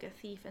on you like a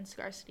thief, and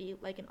scarcity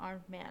like an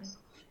armed man.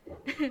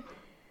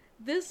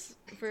 This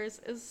verse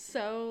is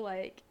so,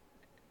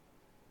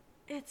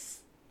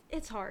 it's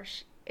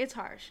harsh. It's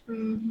harsh.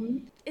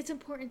 It's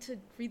important to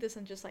read this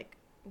and just,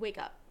 wake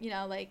up.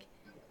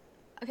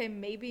 Okay,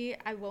 maybe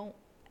I won't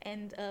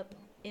end up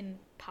in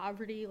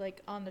poverty,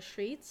 on the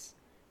streets,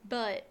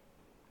 but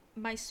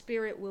my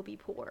spirit will be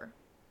poor,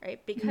 right?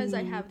 Because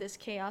I have this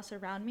chaos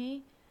around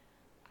me.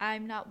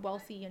 I'm not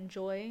wealthy in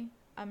joy.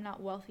 I'm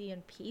not wealthy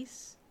in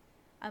peace.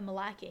 I'm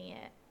lacking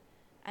it.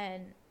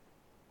 And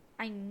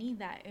I need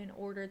that in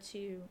order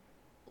to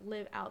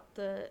live out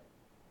the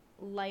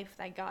life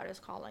that God is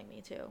calling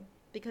me to.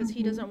 Because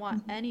He doesn't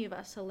want any of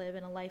us to live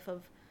in a life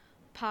of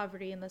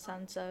poverty in the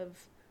sense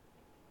of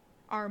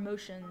our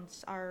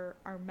emotions, our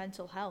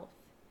mental health.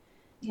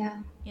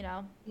 Yeah. You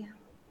know? Yeah.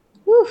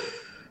 Whew.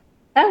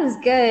 That was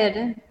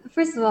good.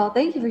 First of all,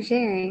 thank you for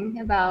sharing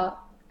about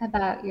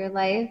your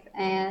life,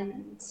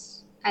 and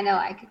I know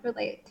I could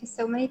relate to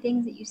so many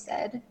things that you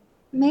said.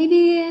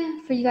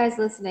 Maybe for you guys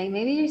listening,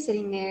 maybe you're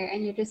sitting there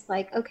and you're just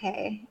like,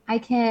 okay, I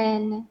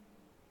can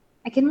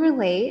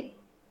relate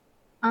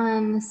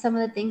on some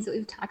of the things that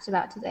we've talked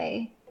about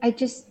today. I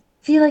just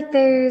feel like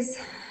there's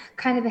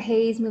kind of a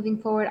haze moving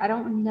forward. I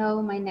don't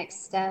know my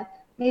next step.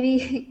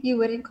 Maybe you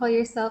wouldn't call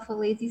yourself a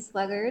lazy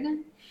sluggard.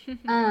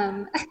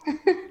 Um,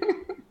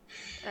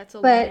 That's a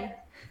lie.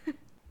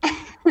 but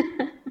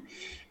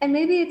and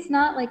maybe it's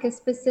not like a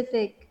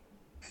specific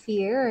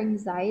fear or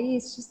anxiety.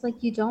 It's just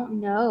like you don't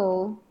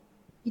know.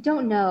 You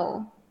don't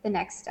know the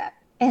next step.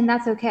 And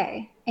that's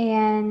okay.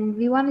 And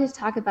we wanted to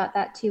talk about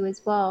that too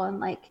as well. And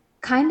like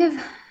kind of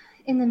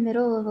in the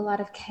middle of a lot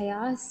of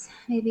chaos,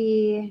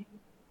 maybe,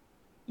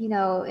 in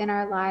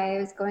our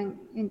lives, going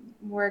in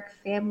work,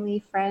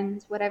 family,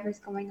 friends, whatever's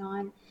going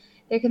on,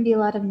 there can be a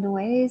lot of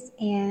noise,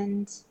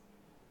 and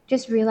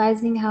just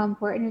realizing how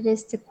important it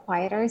is to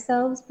quiet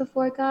ourselves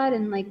before God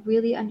and like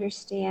really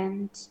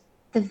understand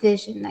the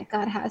vision that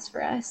God has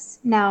for us.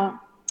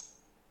 Now,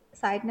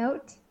 side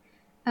note,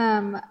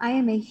 I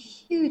am a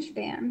huge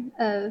fan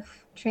of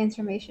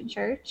Transformation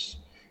Church.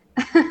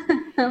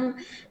 I'm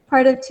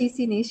part of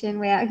TC Nation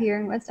way out here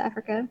in West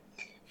Africa.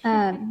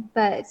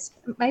 But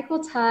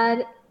Michael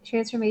Todd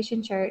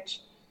Transformation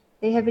Church,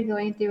 they have been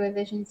going through a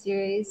vision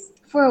series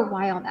for a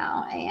while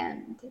now.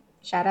 And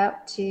shout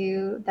out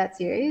to that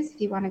series. If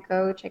you want to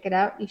go check it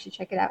out, you should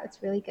check it out.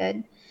 It's really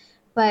good.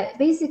 But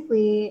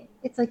basically,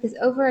 it's like this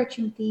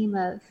overarching theme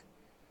of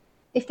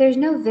if there's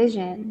no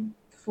vision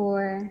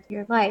for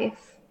your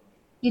life,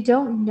 you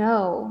don't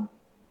know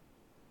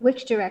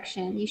which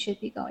direction you should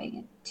be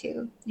going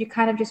into. You're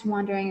kind of just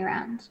wandering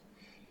around.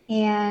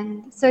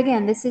 And so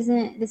again, this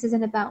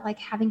isn't about like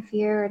having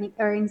fear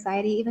or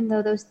anxiety, even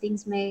though those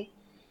things may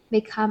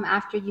come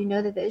after you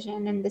know the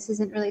vision. And this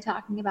isn't really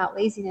talking about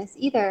laziness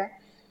either,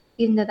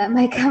 even though that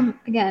might come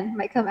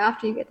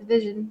after you get the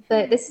vision.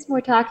 But this is more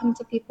talking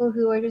to people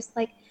who are just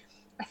like,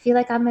 I feel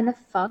like I'm in a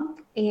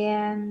funk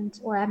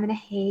or I'm in a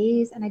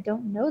haze and I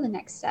don't know the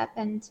next step.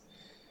 And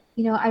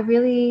I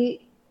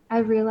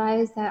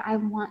realized that I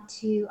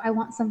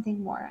want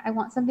something more. I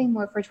want something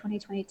more for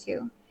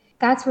 2022.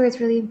 That's where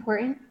it's really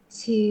important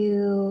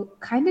to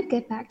kind of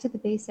get back to the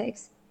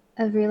basics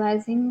of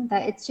realizing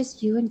that it's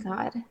just you and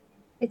God.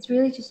 It's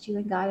really just you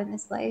and God in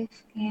this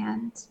life,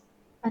 and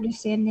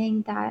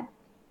understanding that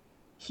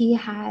He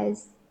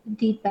has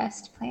the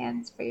best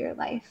plans for your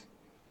life,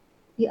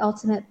 the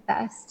ultimate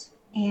best,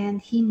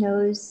 and He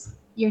knows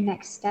your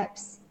next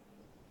steps.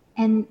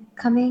 And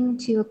coming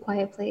to a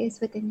quiet place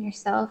within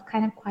yourself,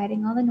 kind of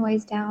quieting all the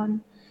noise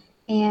down,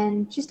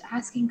 and just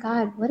asking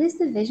God, what is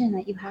the vision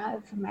that you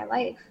have for my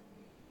life?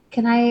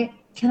 Can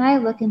I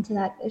look into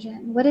that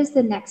vision? What is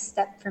the next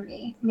step for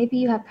me? Maybe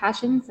you have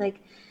passions,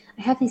 like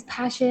I have these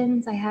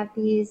passions, I have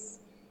these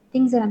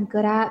things that I'm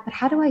good at, but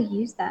how do I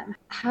use them?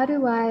 How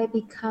do I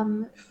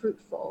become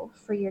fruitful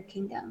for your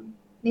kingdom?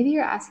 Maybe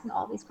you're asking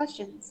all these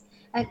questions.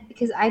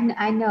 Because I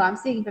know I'm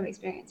speaking from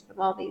experience from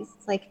all these.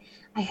 It's like,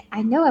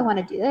 I know I want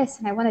to do this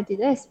and I want to do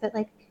this, but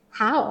like,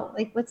 how?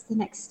 Like, what's the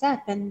next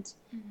step? And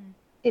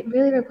it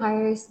really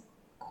requires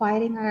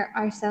quieting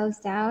ourselves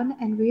down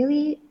and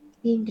really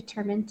being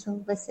determined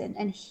to listen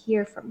and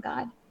hear from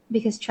God.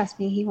 Because trust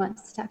me, He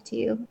wants to talk to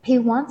you. He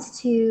wants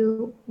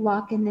to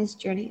walk in this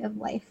journey of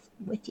life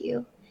with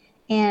you.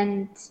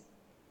 And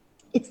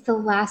it's the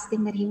last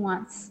thing that He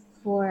wants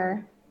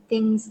for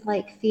things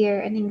like fear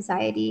and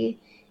anxiety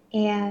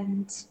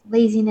and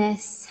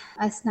laziness,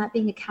 us not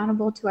being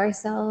accountable to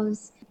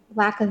ourselves,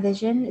 lack of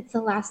vision. It's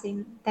the last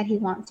thing that He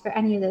wants for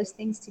any of those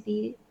things to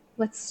be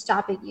what's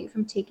stopping you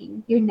from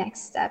taking your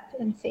next step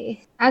in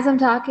faith. As I'm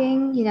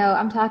talking,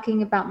 I'm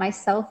talking about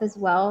myself as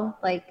well.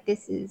 Like,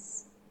 this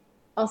is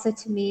also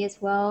to me as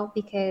well,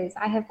 because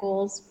I have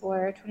goals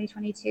for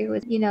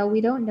 2022.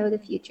 We don't know the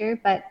future,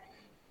 but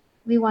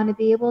we want to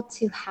be able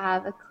to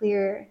have a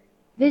clear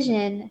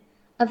vision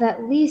of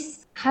at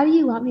least, how do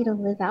you want me to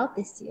live out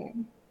this year?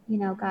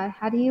 God,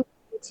 how do you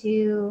want me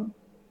to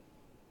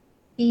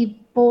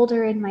be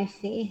bolder in my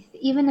faith,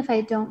 even if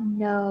I don't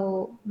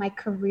know my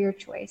career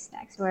choice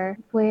next, or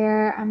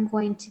where I'm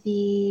going to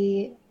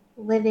be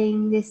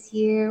living this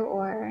year,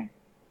 or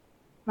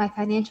my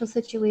financial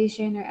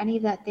situation, or any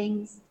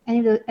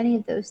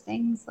of those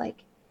things.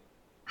 Like,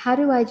 how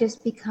do I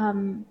just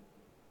become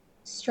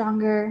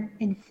stronger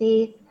in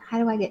faith? How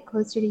do I get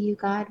closer to you,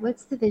 God?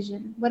 What's the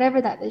vision?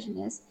 Whatever that vision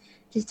is,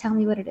 just tell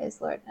me what it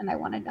is, Lord, and I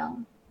want to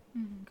know.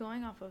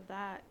 Going off of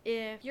that,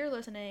 if you're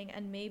listening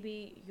and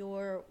maybe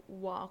your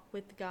walk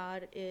with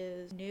God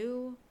is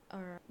new,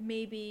 or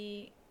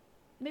maybe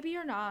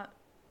you're not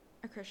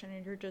a Christian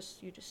and you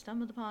just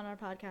stumbled upon our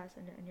podcast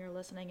and you're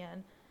listening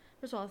in,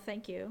 first of all,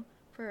 thank you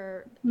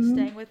for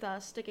staying with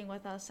us, sticking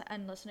with us,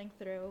 and listening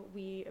through.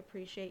 We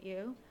appreciate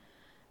you.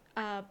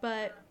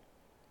 But,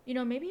 you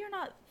know, maybe you're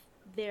not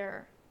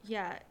there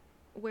yet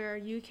where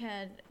you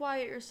can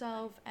quiet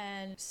yourself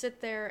and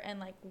sit there and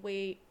like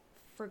wait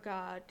for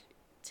God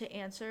to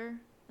answer.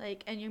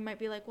 Like, and you might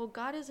be like, well,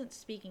 God isn't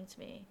speaking to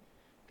me,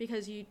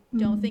 because you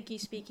don't think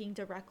he's speaking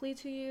directly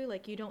to you.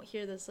 Like, you don't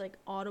hear this like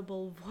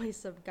audible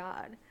voice of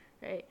God,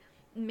 right?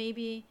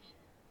 Maybe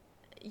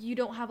you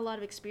don't have a lot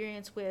of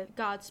experience with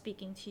God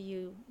speaking to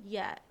you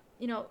yet.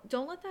 You know,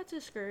 don't let that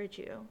discourage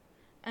you.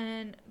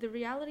 And the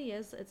reality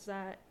is, it's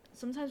that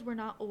sometimes we're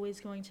not always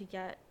going to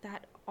get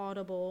that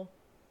audible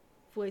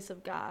voice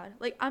of God.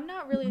 Like, I'm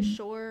not really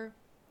sure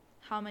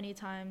how many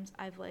times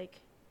I've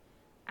like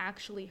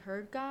actually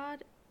heard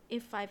God,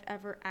 if I've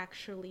ever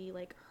actually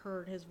like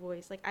heard his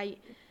voice. Like,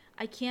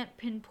 I can't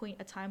pinpoint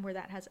a time where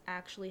that has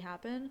actually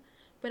happened,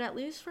 but at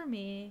least for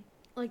me,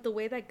 like, the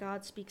way that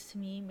God speaks to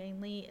me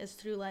mainly is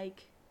through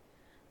like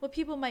what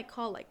people might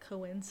call like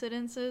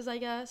coincidences, I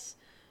guess.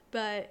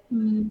 But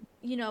you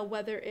know,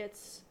 whether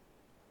it's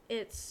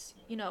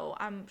you know,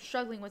 I'm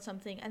struggling with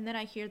something and then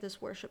I hear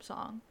this worship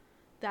song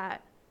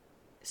that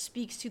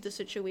speaks to the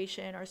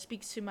situation or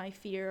speaks to my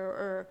fear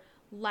or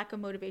lack of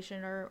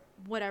motivation or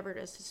whatever it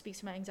is, to speak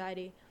to my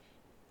anxiety.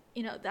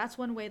 You know, that's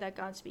one way that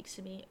God speaks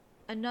to me.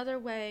 Another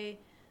way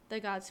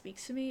that God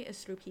speaks to me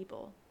is through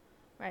people,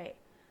 right?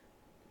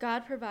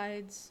 God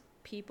provides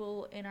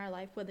people in our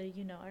life, whether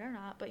you know it or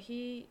not, but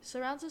he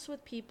surrounds us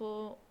with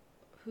people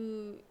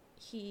who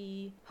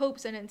he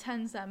hopes and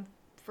intends them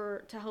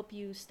to help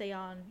you stay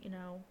on, you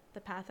know, the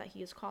path that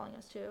he is calling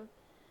us to.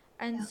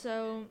 And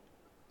so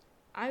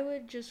I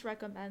would just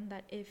recommend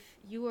that if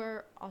you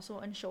are also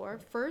unsure,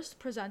 first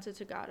present it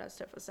to God, as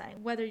Tiff was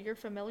saying. Whether you're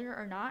familiar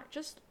or not,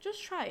 just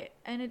try it.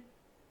 And it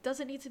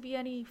doesn't need to be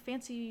any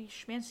fancy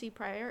schmancy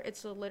prayer.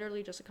 It's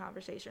literally just a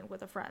conversation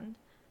with a friend,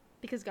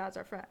 because God's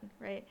our friend,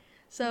 right?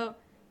 So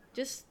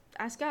just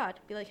ask God.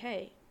 Be like,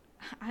 hey,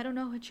 I don't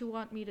know what you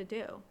want me to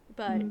do,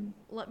 but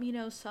let me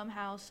know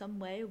somehow, some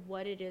way,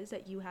 what it is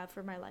that you have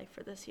for my life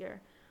for this year.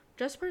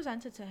 Just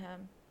present it to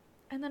him.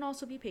 And then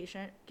also be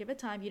patient. Give it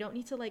time. You don't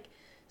need to like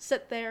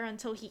sit there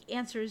until he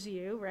answers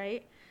you,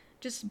 right?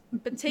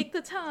 But take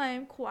the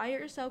time, quiet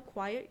yourself,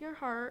 quiet your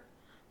heart.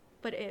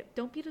 But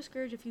don't be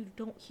discouraged if you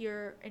don't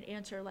hear an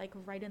answer like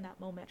right in that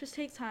moment. Just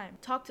take time,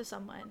 talk to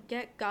someone,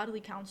 get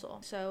godly counsel.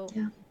 So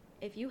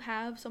if you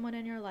have someone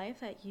in your life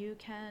that you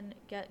can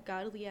get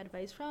godly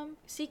advice from,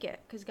 seek it,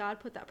 because God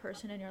put that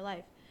person in your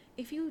life.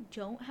 If you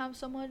don't have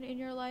someone in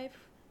your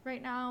life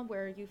right now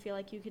where you feel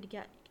like you could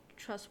get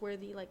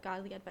trustworthy, like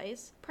godly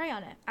advice, pray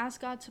on it.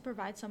 Ask God to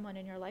provide someone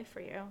in your life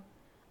for you.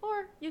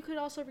 Or you could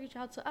also reach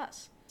out to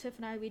us. Tiff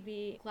and I, we'd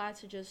be glad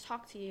to just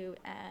talk to you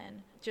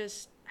and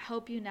just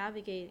help you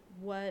navigate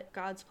what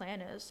God's plan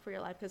is for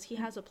your life, because he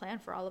has a plan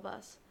for all of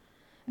us.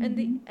 And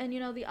you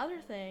know, the other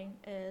thing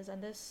is,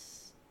 and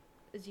this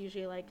is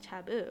usually like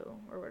taboo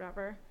or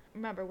whatever.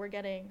 Remember, we're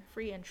getting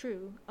free and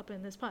true up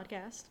in this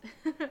podcast.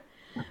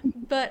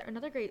 But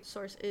another great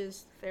source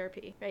is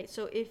therapy, right?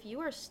 So if you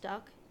are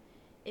stuck,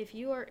 if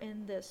you are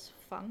in this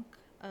funk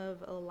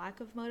of a lack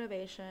of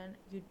motivation,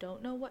 you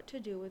don't know what to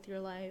do with your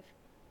life,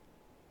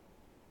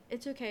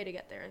 it's okay to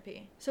get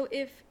therapy. So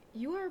if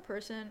you are a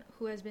person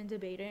who has been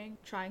debating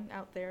trying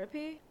out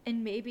therapy,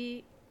 and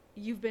maybe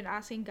you've been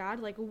asking God,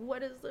 like,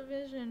 what is the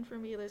vision for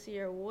me this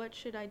year? What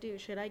should I do?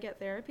 Should I get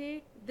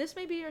therapy? This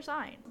may be your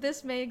sign.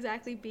 This may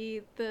exactly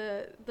be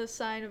the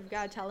sign of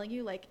God telling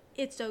you, like,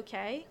 it's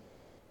okay.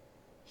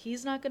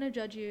 He's not going to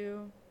judge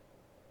you.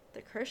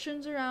 The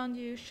Christians around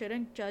you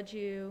shouldn't judge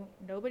you.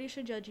 Nobody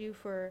should judge you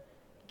for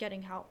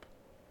getting help.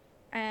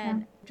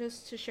 And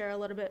just to share a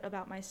little bit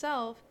about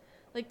myself,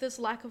 like, this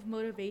lack of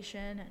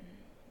motivation and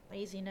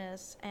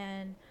laziness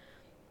and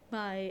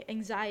my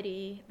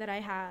anxiety that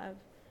I have,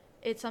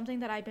 it's something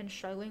that I've been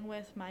struggling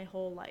with my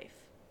whole life,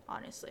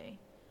 honestly.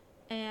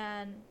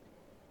 And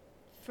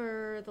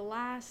for the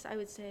last, I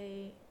would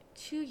say,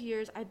 2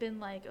 years, I've been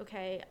like,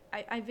 okay,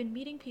 I've been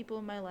meeting people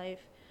in my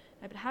life.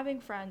 I've been having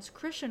friends,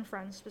 Christian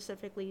friends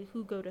specifically,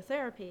 who go to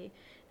therapy.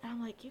 And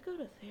I'm like, you go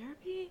to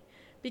therapy?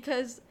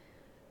 Because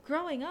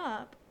growing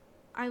up,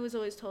 I was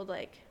always told,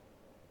 like,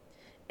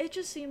 it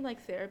just seemed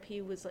like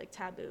therapy was like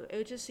taboo.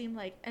 It just seemed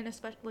like, and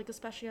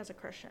especially as a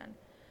Christian,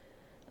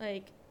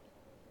 like,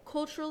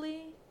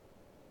 culturally,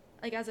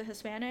 like, as a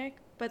Hispanic,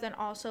 but then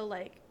also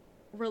like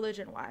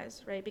religion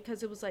wise, right?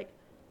 Because it was like,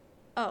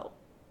 oh,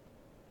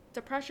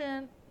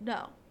 depression,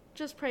 no,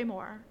 just pray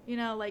more, you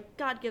know, like,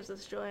 God gives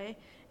us joy.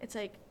 It's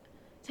like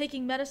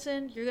taking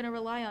medicine, you're gonna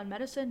rely on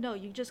medicine. No,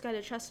 you just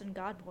gotta trust in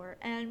God more.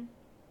 And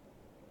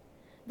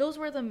those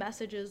were the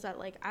messages that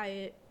like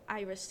I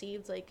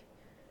received, like,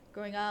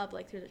 growing up,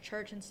 like, through the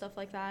church and stuff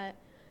like that.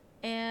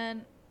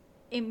 And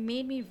it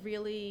made me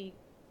really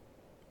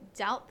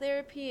doubt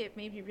therapy. It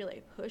made me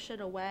really push it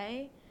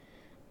away.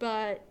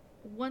 But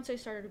once I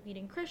started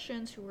meeting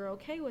Christians who were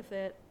okay with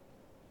it,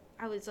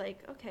 I was like,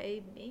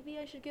 okay, maybe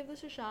I should give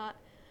this a shot.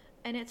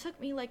 And it took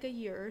me like a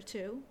year or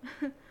two.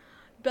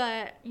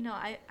 But,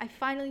 I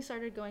finally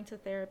started going to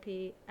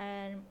therapy,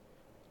 and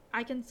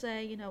I can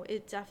say,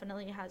 it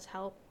definitely has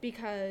helped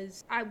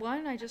because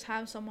I just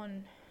have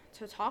someone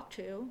to talk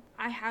to.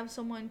 I have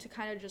someone to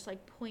kind of just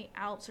like point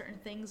out certain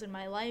things in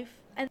my life.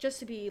 And just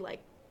to be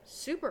like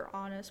super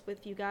honest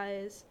with you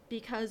guys,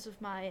 because of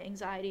my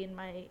anxiety and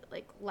my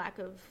like lack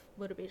of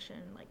motivation,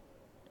 like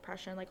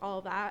depression, like all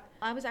of that,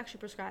 I was actually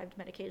prescribed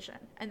medication.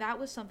 And that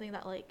was something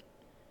that like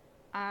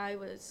I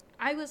was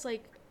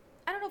like,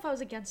 I don't know if I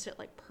was against it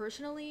like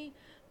personally,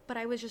 but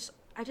I just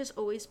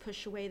always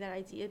pushed away that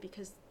idea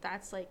because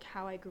that's like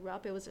how I grew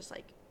up. It was just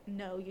like,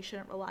 no, you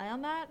shouldn't rely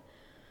on that.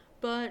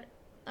 But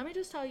let me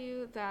just tell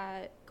you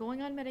that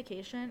going on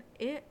medication,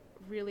 it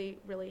really,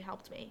 really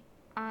helped me.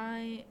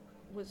 I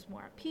was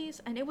more at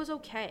peace, and it was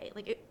okay.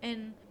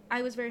 And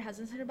I was very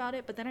hesitant about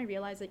it, but then I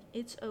realized like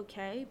it's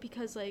okay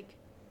because like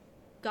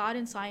God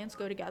and science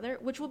go together,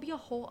 which will be a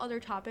whole other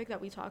topic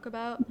that we talk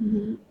about.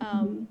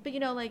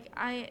 But like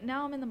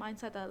I'm in the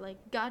mindset that like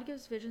God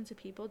gives vision to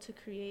people to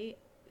create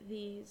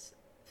these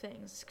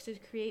things, to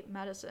create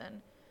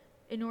medicine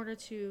in order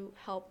to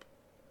help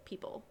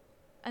people,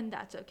 and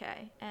that's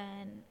okay.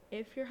 And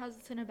if you're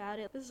hesitant about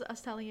it, this is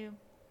us telling you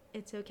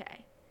it's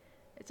okay.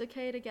 It's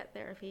okay to get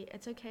therapy.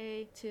 It's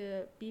okay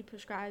to be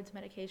prescribed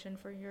medication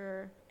for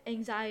your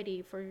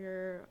anxiety, for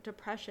your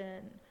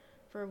depression,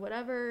 for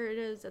whatever it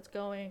is that's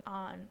going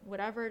on,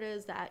 whatever it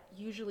is that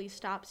usually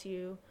stops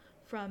you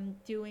from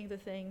doing the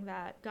thing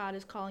that God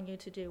is calling you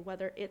to do,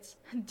 whether it's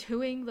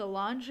doing the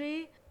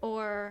laundry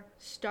or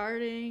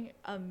starting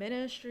a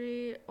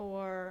ministry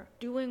or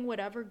doing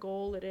whatever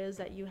goal it is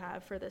that you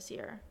have for this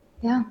year.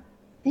 Yeah.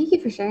 Thank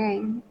you for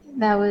sharing.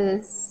 That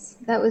was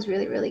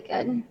really, really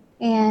good.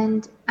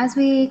 And as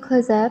we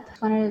close up,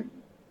 I want to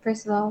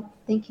first of all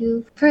thank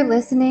you for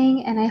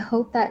listening, and I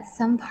hope that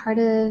some part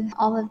of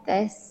all of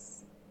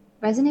this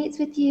resonates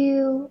with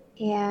you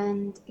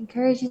and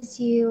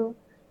encourages you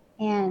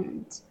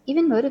and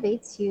even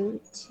motivates you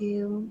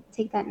to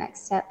take that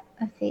next step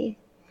of faith.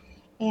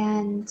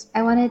 And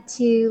I wanted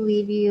to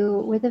leave you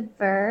with a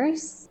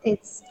verse.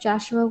 It's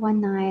Joshua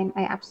 1:9.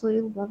 I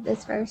absolutely love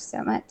this verse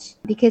so much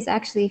because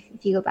actually,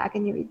 if you go back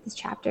and you read this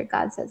chapter,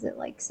 God says it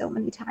like so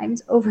many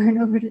times over and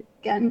over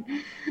again.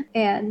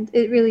 And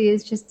it really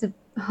is just to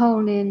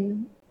hone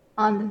in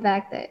on the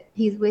fact that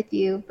He's with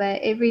you.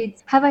 But it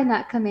reads, "Have I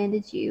not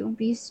commanded you?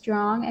 Be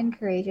strong and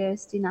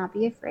courageous. Do not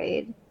be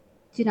afraid.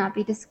 Do not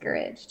be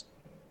discouraged.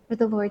 For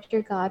the Lord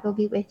your God will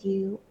be with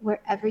you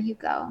wherever you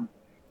go."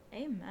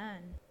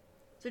 Amen.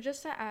 So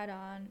just to add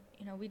on,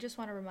 we just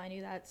want to remind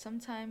you that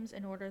sometimes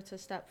in order to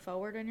step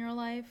forward in your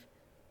life,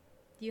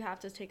 you have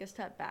to take a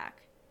step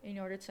back in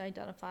order to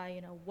identify,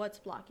 what's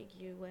blocking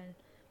you and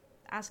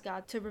ask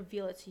God to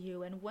reveal it to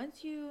you. And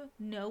once you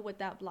know what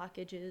that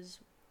blockage is,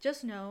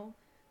 just know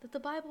that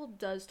the Bible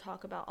does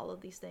talk about all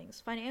of these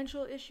things.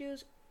 Financial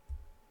issues,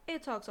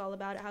 it talks all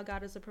about it, how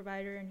God is a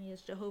provider and He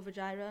is Jehovah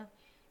Jireh.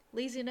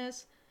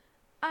 Laziness,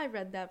 I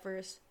read that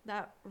verse,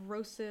 that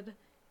roasted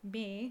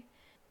me.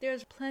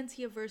 There's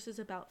plenty of verses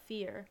about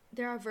fear.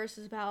 There are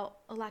verses about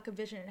a lack of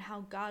vision and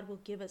how God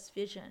will give us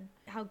vision,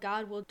 how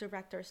God will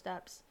direct our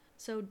steps.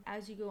 So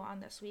as you go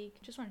on this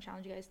week, just want to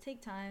challenge you guys, take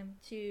time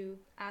to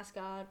ask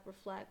God,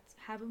 reflect,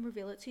 have Him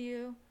reveal it to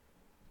you.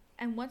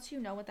 And once you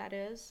know what that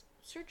is,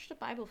 search the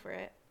Bible for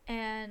it.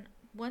 And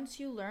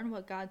once you learn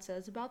what God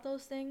says about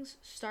those things,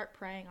 start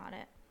praying on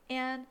it.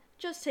 And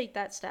just take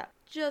that step.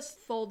 Just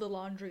fold the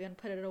laundry and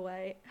put it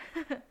away.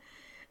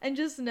 And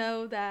just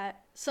know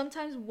that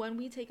sometimes when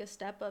we take a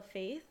step of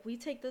faith, we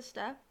take the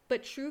step,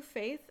 but true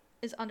faith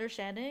is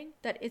understanding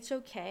that it's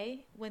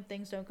okay when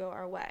things don't go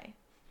our way.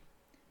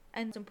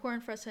 And it's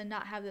important for us to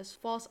not have this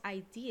false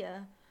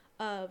idea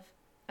of,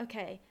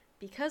 okay,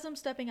 because I'm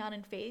stepping out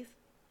in faith,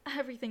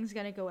 everything's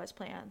going to go as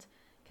planned.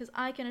 Because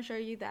I can assure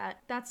you that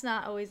that's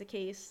not always the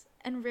case,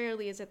 and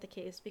rarely is it the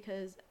case,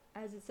 because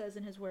as it says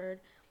in His word,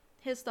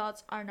 His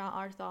thoughts are not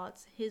our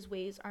thoughts, His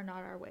ways are not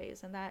our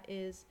ways, and that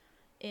is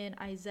in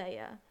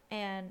Isaiah,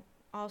 and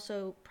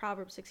also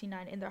Proverbs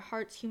 69. In their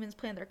hearts humans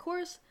plan their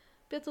course,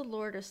 but the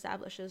Lord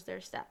establishes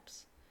their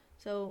steps.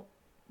 So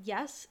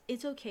yes,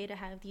 it's okay to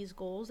have these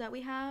goals that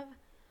we have,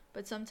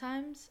 but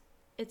sometimes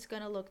it's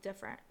gonna look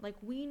different. Like,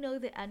 we know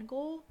the end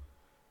goal,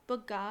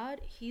 but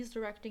God, He's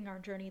directing our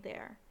journey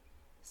there.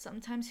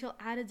 Sometimes He'll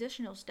add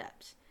additional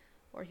steps,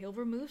 or He'll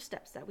remove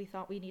steps that we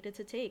thought we needed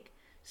to take.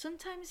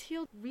 Sometimes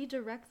He'll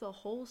redirect the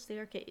whole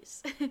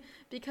staircase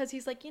because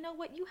He's like, you know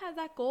what, you had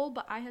that goal,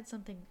 but I had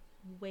something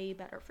way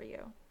better for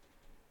you.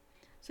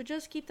 So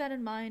just keep that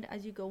in mind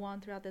as you go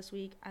on throughout this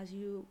week, as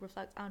you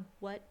reflect on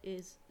what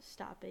is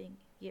stopping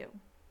you.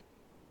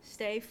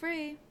 Stay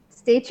free.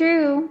 Stay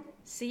true.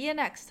 See you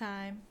next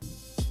time.